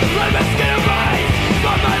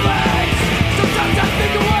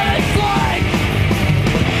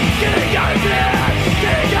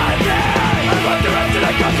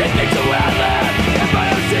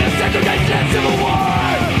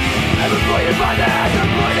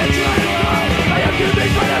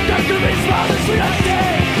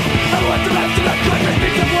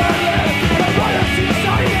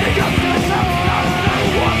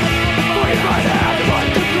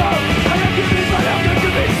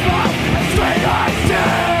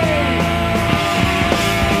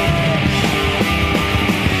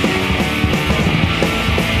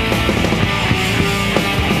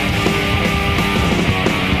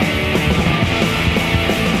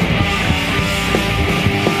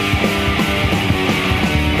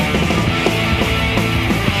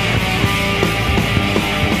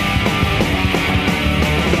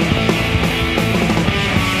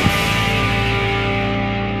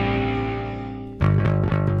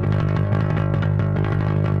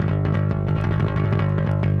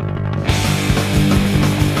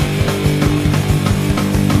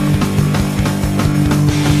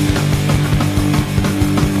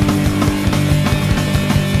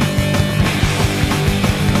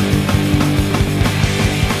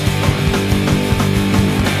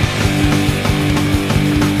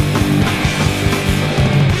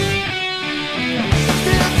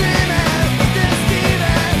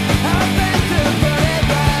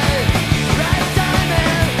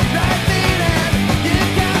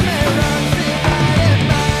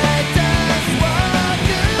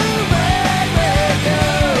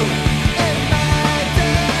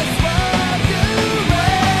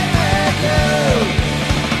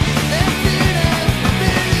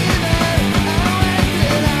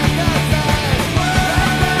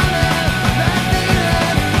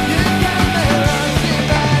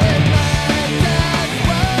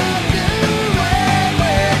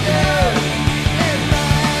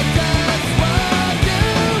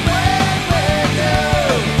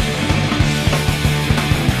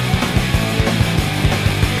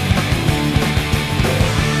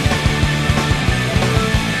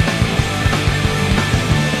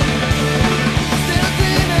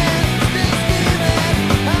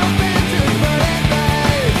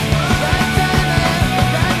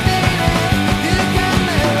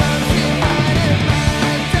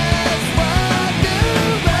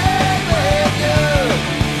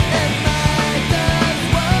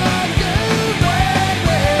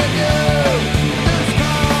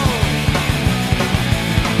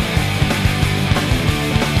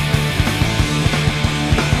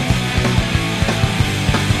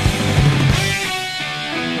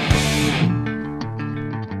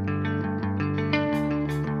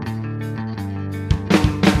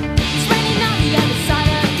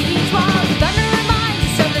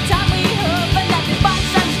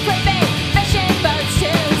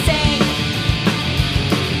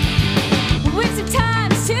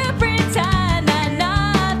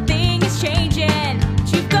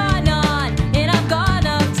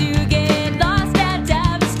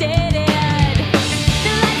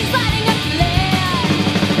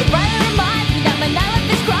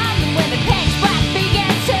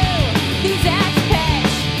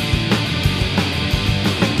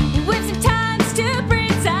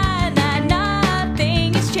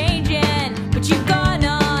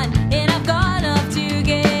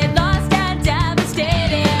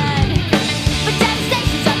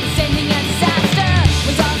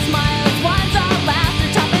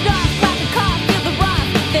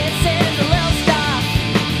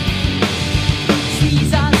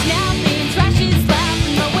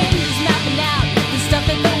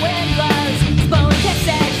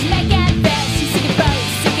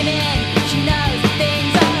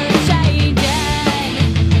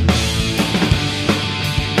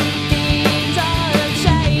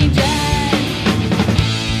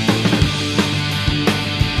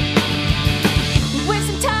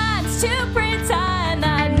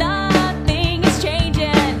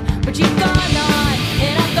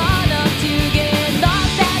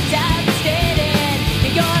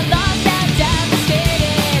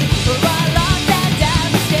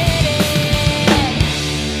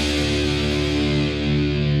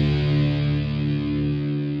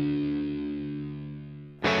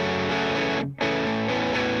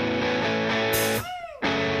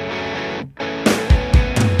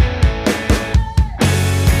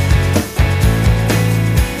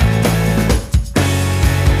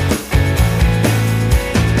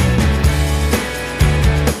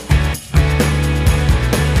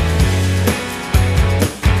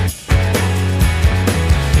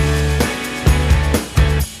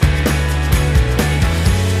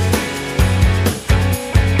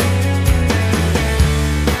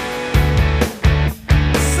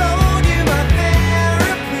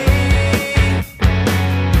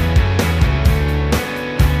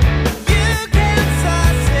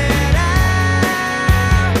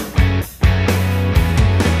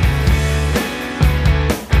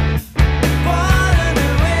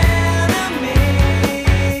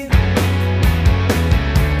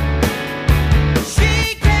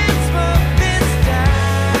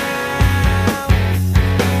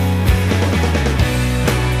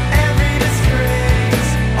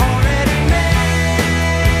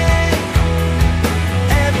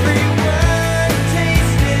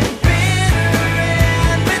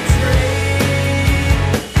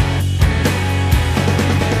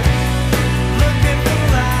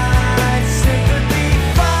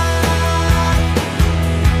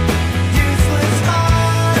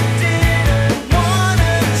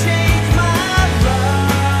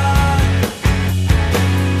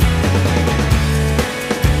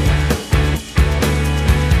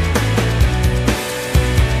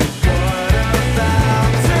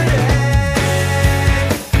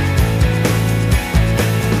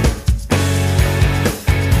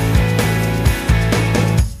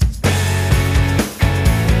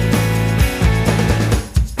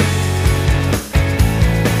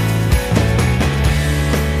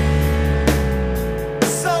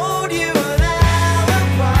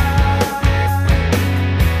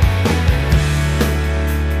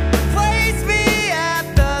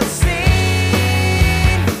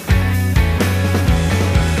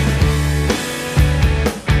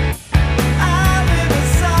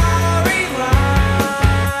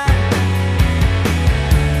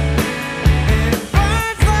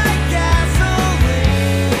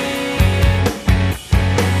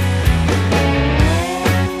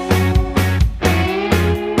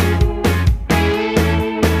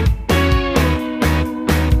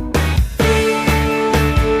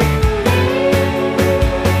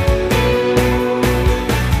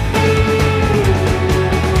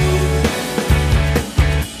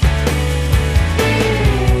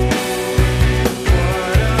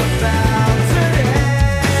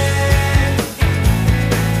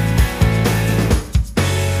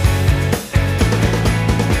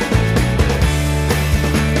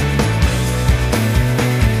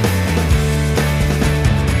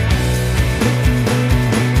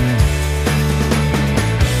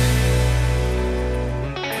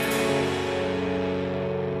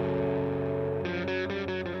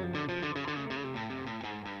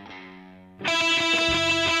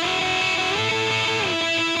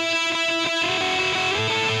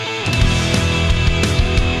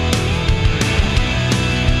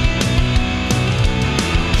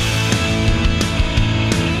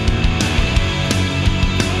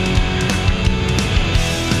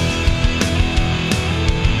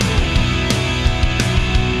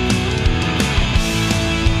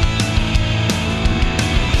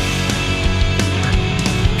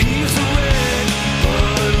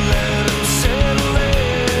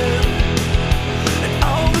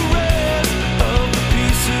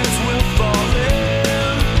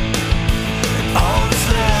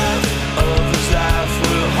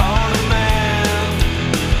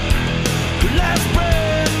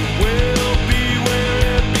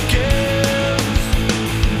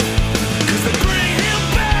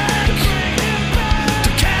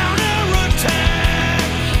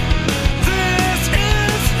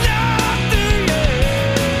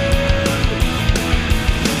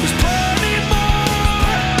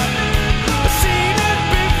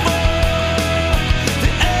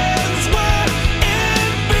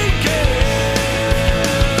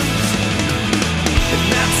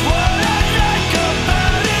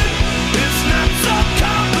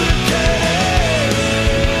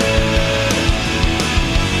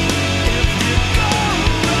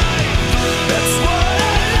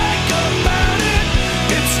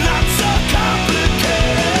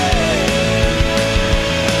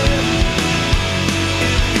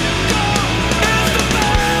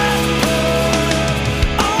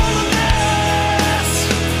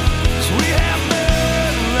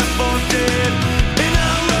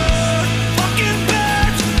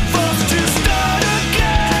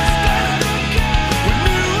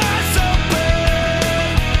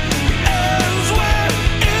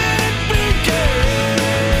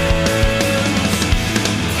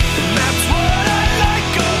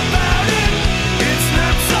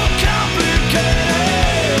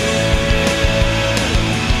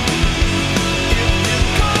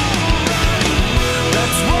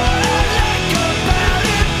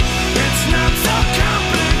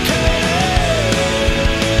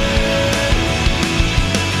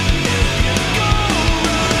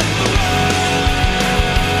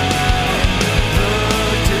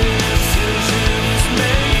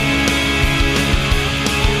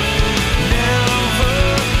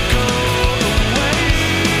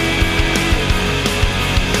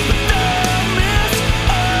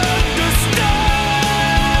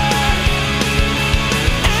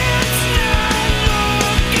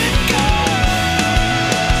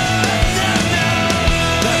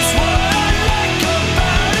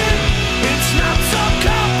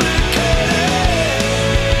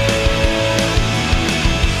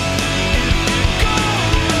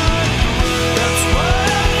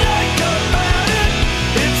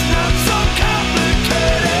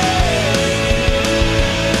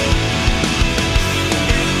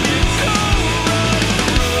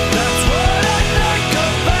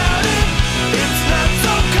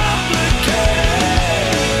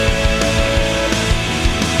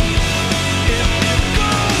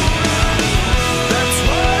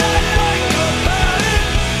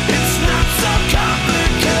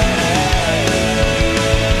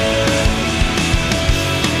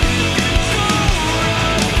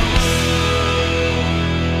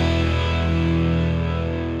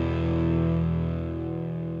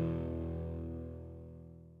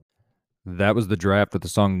That was The Draft with the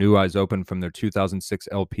song New Eyes Open from their 2006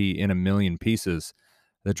 LP In a Million Pieces.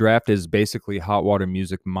 The Draft is basically Hot Water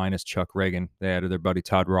Music minus Chuck Reagan. They added their buddy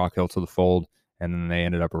Todd Rockhill to the fold, and then they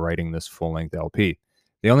ended up writing this full-length LP.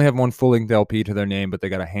 They only have one full-length LP to their name, but they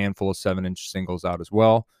got a handful of 7-inch singles out as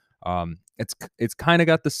well. It's kind of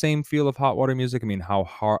got the same feel of Hot Water Music. I mean, how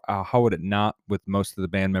would it not, with most of the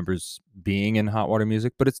band members being in Hot Water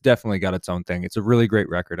Music? But it's definitely got its own thing. It's a really great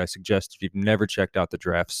record. I suggest if you've never checked out The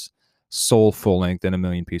Draft's sole full-length In a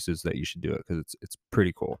Million Pieces that you should do it, because it's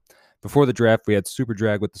pretty cool. Before The Draft, we had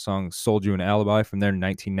Superdrag with the song Sold You an Alibi from their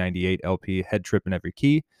 1998 LP Head Trip in Every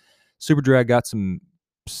Key. Superdrag got some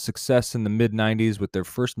success in the mid-90s with their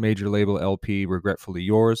first major label LP, Regretfully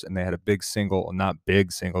Yours, and they had a big single, not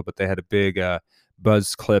big single, but they had a big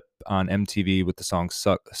buzz clip on MTV with the song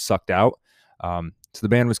Sucked Out. So the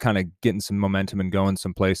band was kind of getting some momentum and going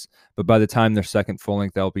someplace, but by the time their second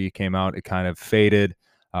full-length LP came out, it kind of faded,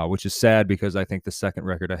 which is sad because I think the second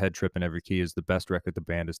record, A Head Trip in Every Key, is the best record the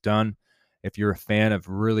band has done. If you're a fan of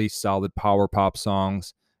really solid power pop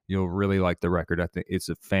songs, you'll really like the record. I think it's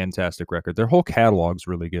a fantastic record. Their whole catalog's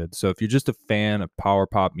really good. So if you're just a fan of power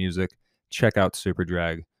pop music, check out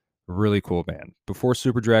Superdrag. Really cool band. Before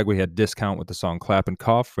Superdrag, we had Discount with the song Clap and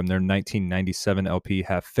Cough from their 1997 LP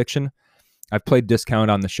Half Fiction. I've played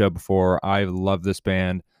Discount on the show before. I love this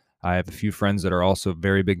band. I have a few friends that are also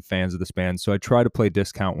very big fans of this band, so I try to play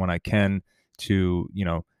Discount when I can to,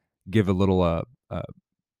 give a little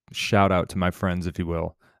shout out to my friends, if you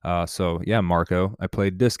will. So yeah, Marco, I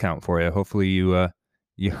played Discount for you. Hopefully you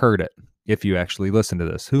heard it. If you actually listen to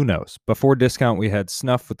this, who knows? Before Discount, we had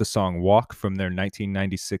Snuff with the song Walk from their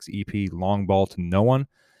 1996 EP Long Ball to No One.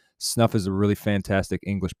 Snuff is a really fantastic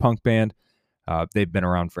English punk band. They've been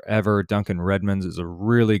around forever. Duncan Redmonds is a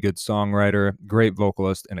really good songwriter, great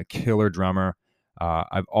vocalist, and a killer drummer.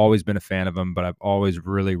 I've always been a fan of them, but I've always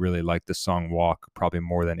really, really liked the song Walk, probably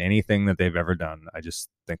more than anything that they've ever done. I just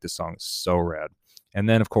think this song is so rad. And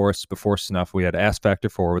then, of course, before Snuff, we had Ass Factor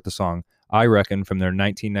 4 with the song I Reckon from their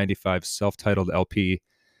 1995 self-titled LP.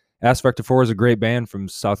 Ass Factor 4 is a great band from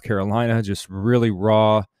South Carolina, just really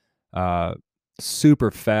raw, super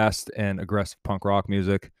fast and aggressive punk rock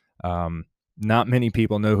music. Not many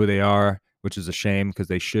people know who they are, which is a shame because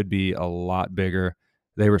they should be a lot bigger.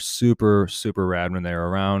 They were super, super rad when they were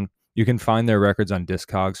around. You can find their records on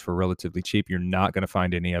Discogs for relatively cheap. You're not going to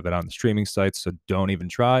find any of it on the streaming sites, so don't even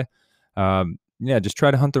try. Just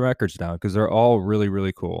try to hunt the records down because they're all really,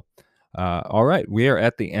 really cool. All right, we are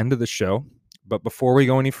at the end of the show, but before we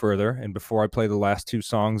go any further and before I play the last two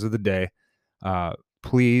songs of the day,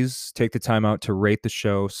 please take the time out to rate the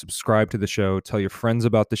show, subscribe to the show, tell your friends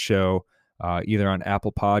about the show, either on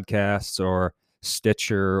Apple Podcasts or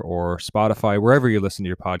Stitcher or Spotify, wherever you listen to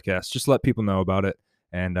your podcast. Just let people know about it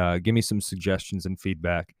and give me some suggestions and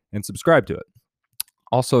feedback and subscribe to it.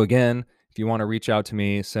 Also, again, if you want to reach out to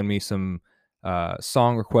me, send me some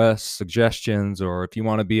song requests, suggestions, or if you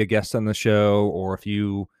want to be a guest on the show, or if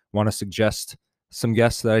you want to suggest some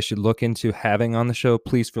guests that I should look into having on the show,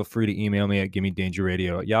 please feel free to email me at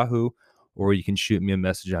GimmeDangerRadio@Yahoo, or you can shoot me a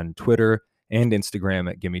message on Twitter and Instagram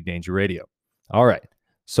at GimmeDangerRadio. All right,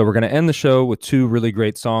 so we're going to end the show with two really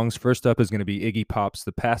great songs. First up is going to be Iggy Pop's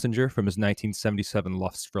The Passenger from his 1977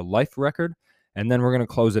 Lust for Life record, and then we're going to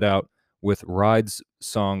close it out with Ride's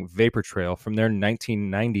song Vapor Trail from their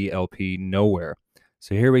 1990 LP Nowhere.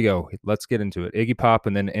 So here we go. Let's get into it. Iggy Pop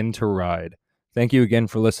and then into Ride. Thank you again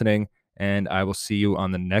for listening, and I will see you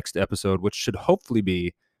on the next episode, which should hopefully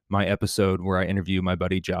be my episode where I interview my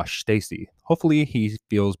buddy Josh Stacey. Hopefully he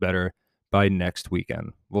feels better by next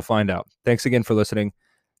weekend. We'll find out. Thanks again for listening.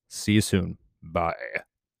 See you soon. Bye.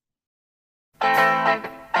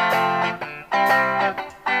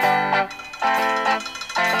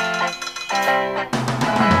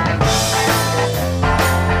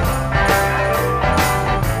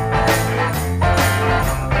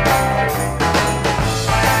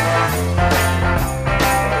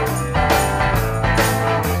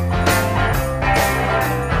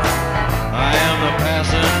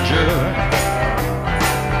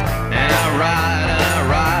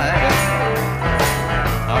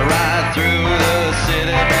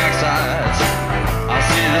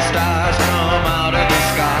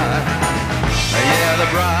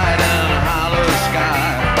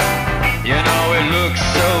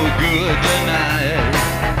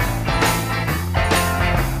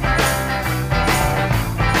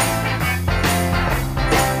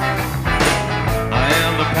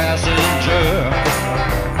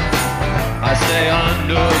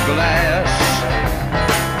 Glass.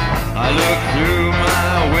 I look through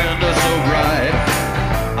my window so bright,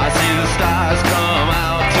 I see the stars come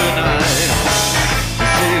out tonight. I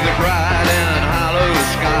see the bride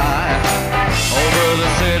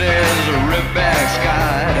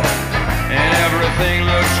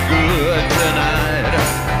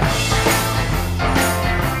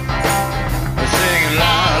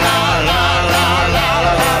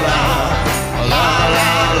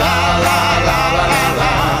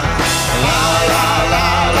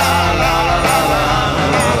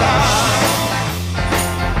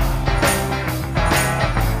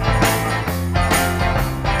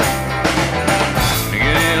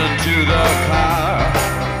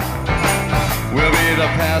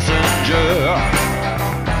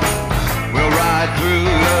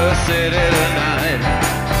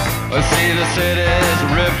We'll see the city's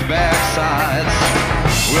ripped back sides.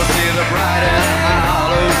 We'll see the bright and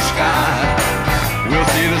hollow sky. We'll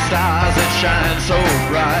see the stars that shine so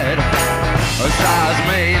bright. Stars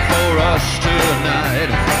made for us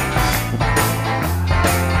tonight.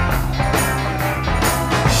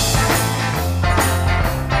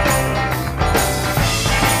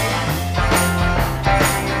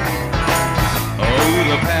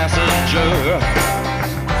 The passenger,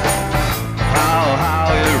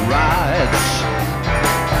 how he rides.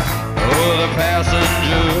 Oh, the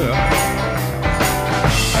passenger,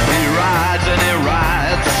 he rides and he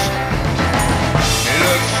rides. He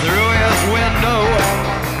looks through his window.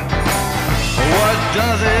 What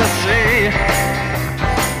does he see?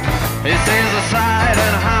 He sees the side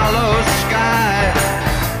and hollow sky.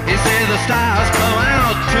 He sees the stars come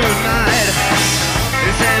out tonight.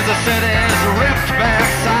 He sees the city's ripped back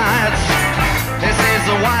sides. He sees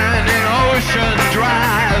the winding ocean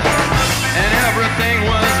drive. And everything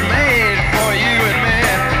was made for you and me.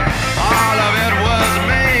 All of it was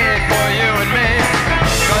made for you and me.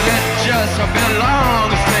 'Cause it just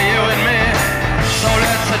belongs to you and me. So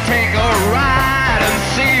let's take a ride and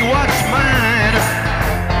see what's mine.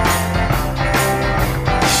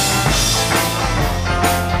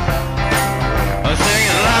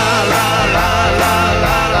 Singing la la la la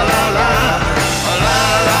la la la la la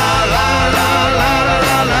la la la la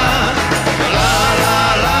la la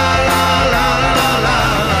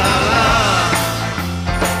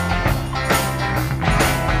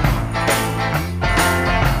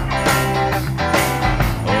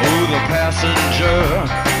Oh, the passenger,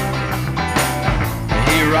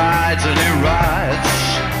 he rides and he rides.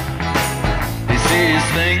 He sees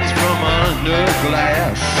things from under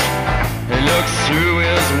glass. He looks through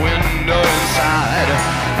his window inside.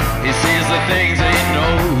 He sees the things he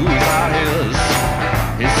knows are his.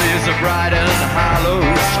 He sees the bright and hollow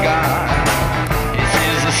sky. He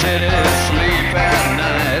sees the city sleep at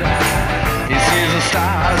night. He sees the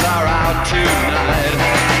stars are out tonight.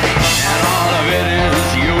 And all of it is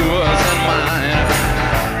yours and mine.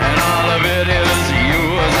 And all of it is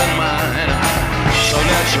yours and mine. So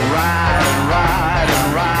let's ride and ride and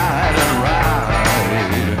ride and ride.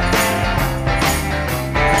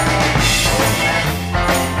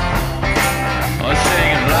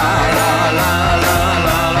 Singing la la la la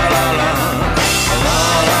la la la la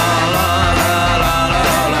la la la la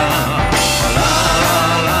la la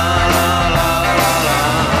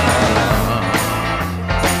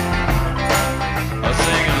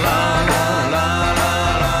singing la la la la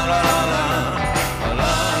la la la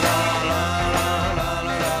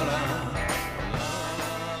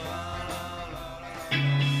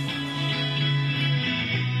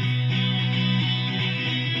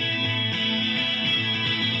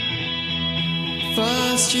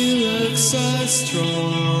First you look so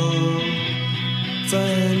strong,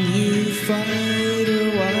 then you fade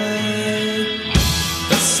away.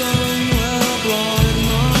 The sun will blind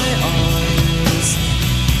my eyes.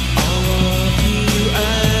 I love you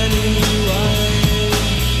anyway.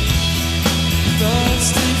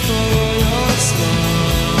 Thirsty for your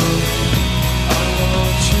smile, I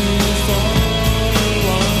want you for a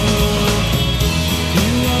while.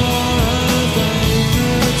 You are a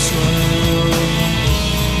vapor trail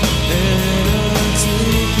in a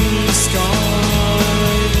deep blue sky.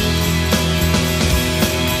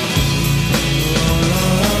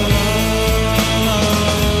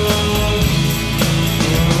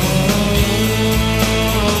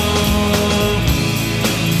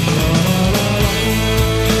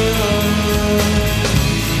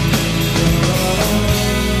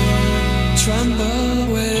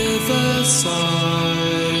 Tremble with a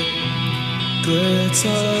sigh,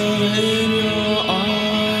 glitter in your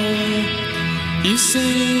eye. You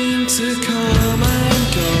seem to come and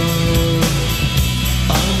go.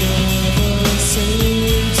 I never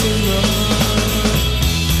seem to know.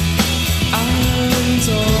 And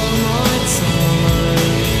all my time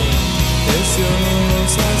is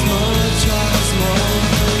yours as much as mine.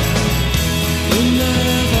 You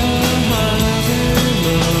never have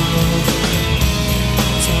enough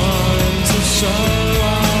time to show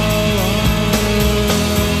our love.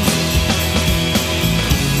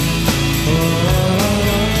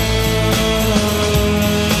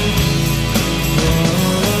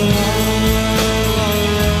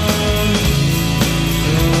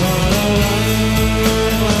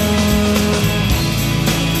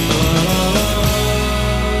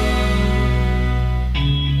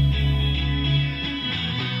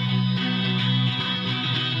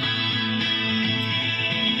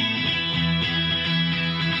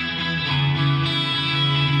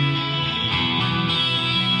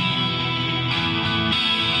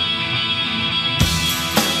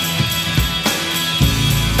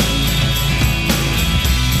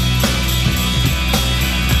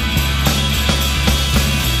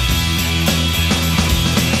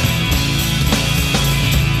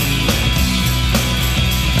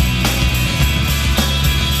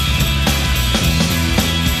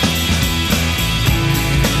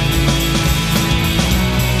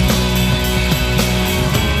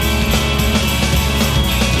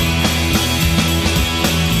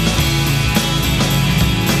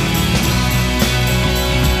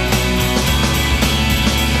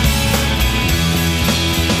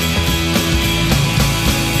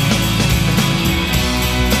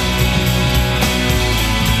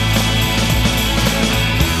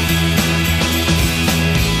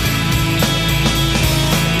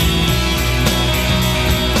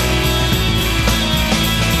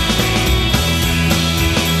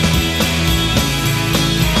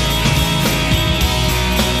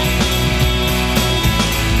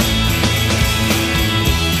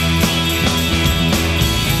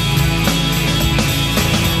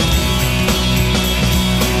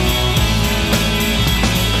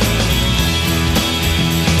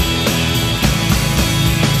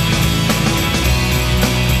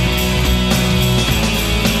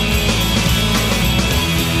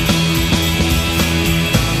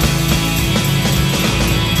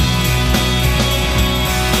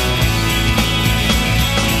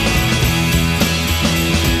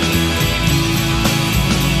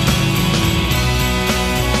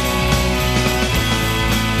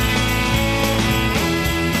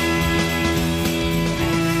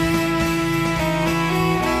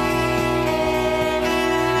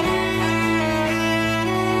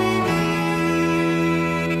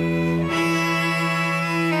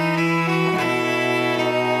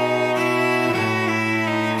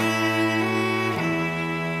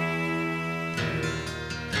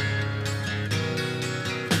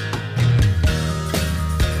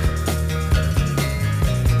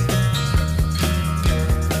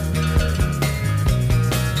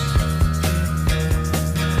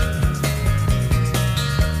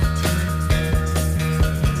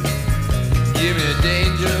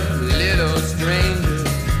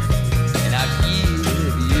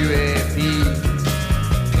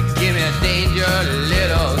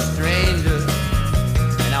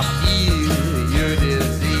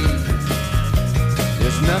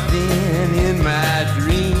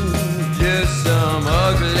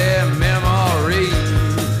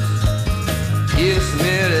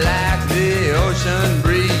 ocean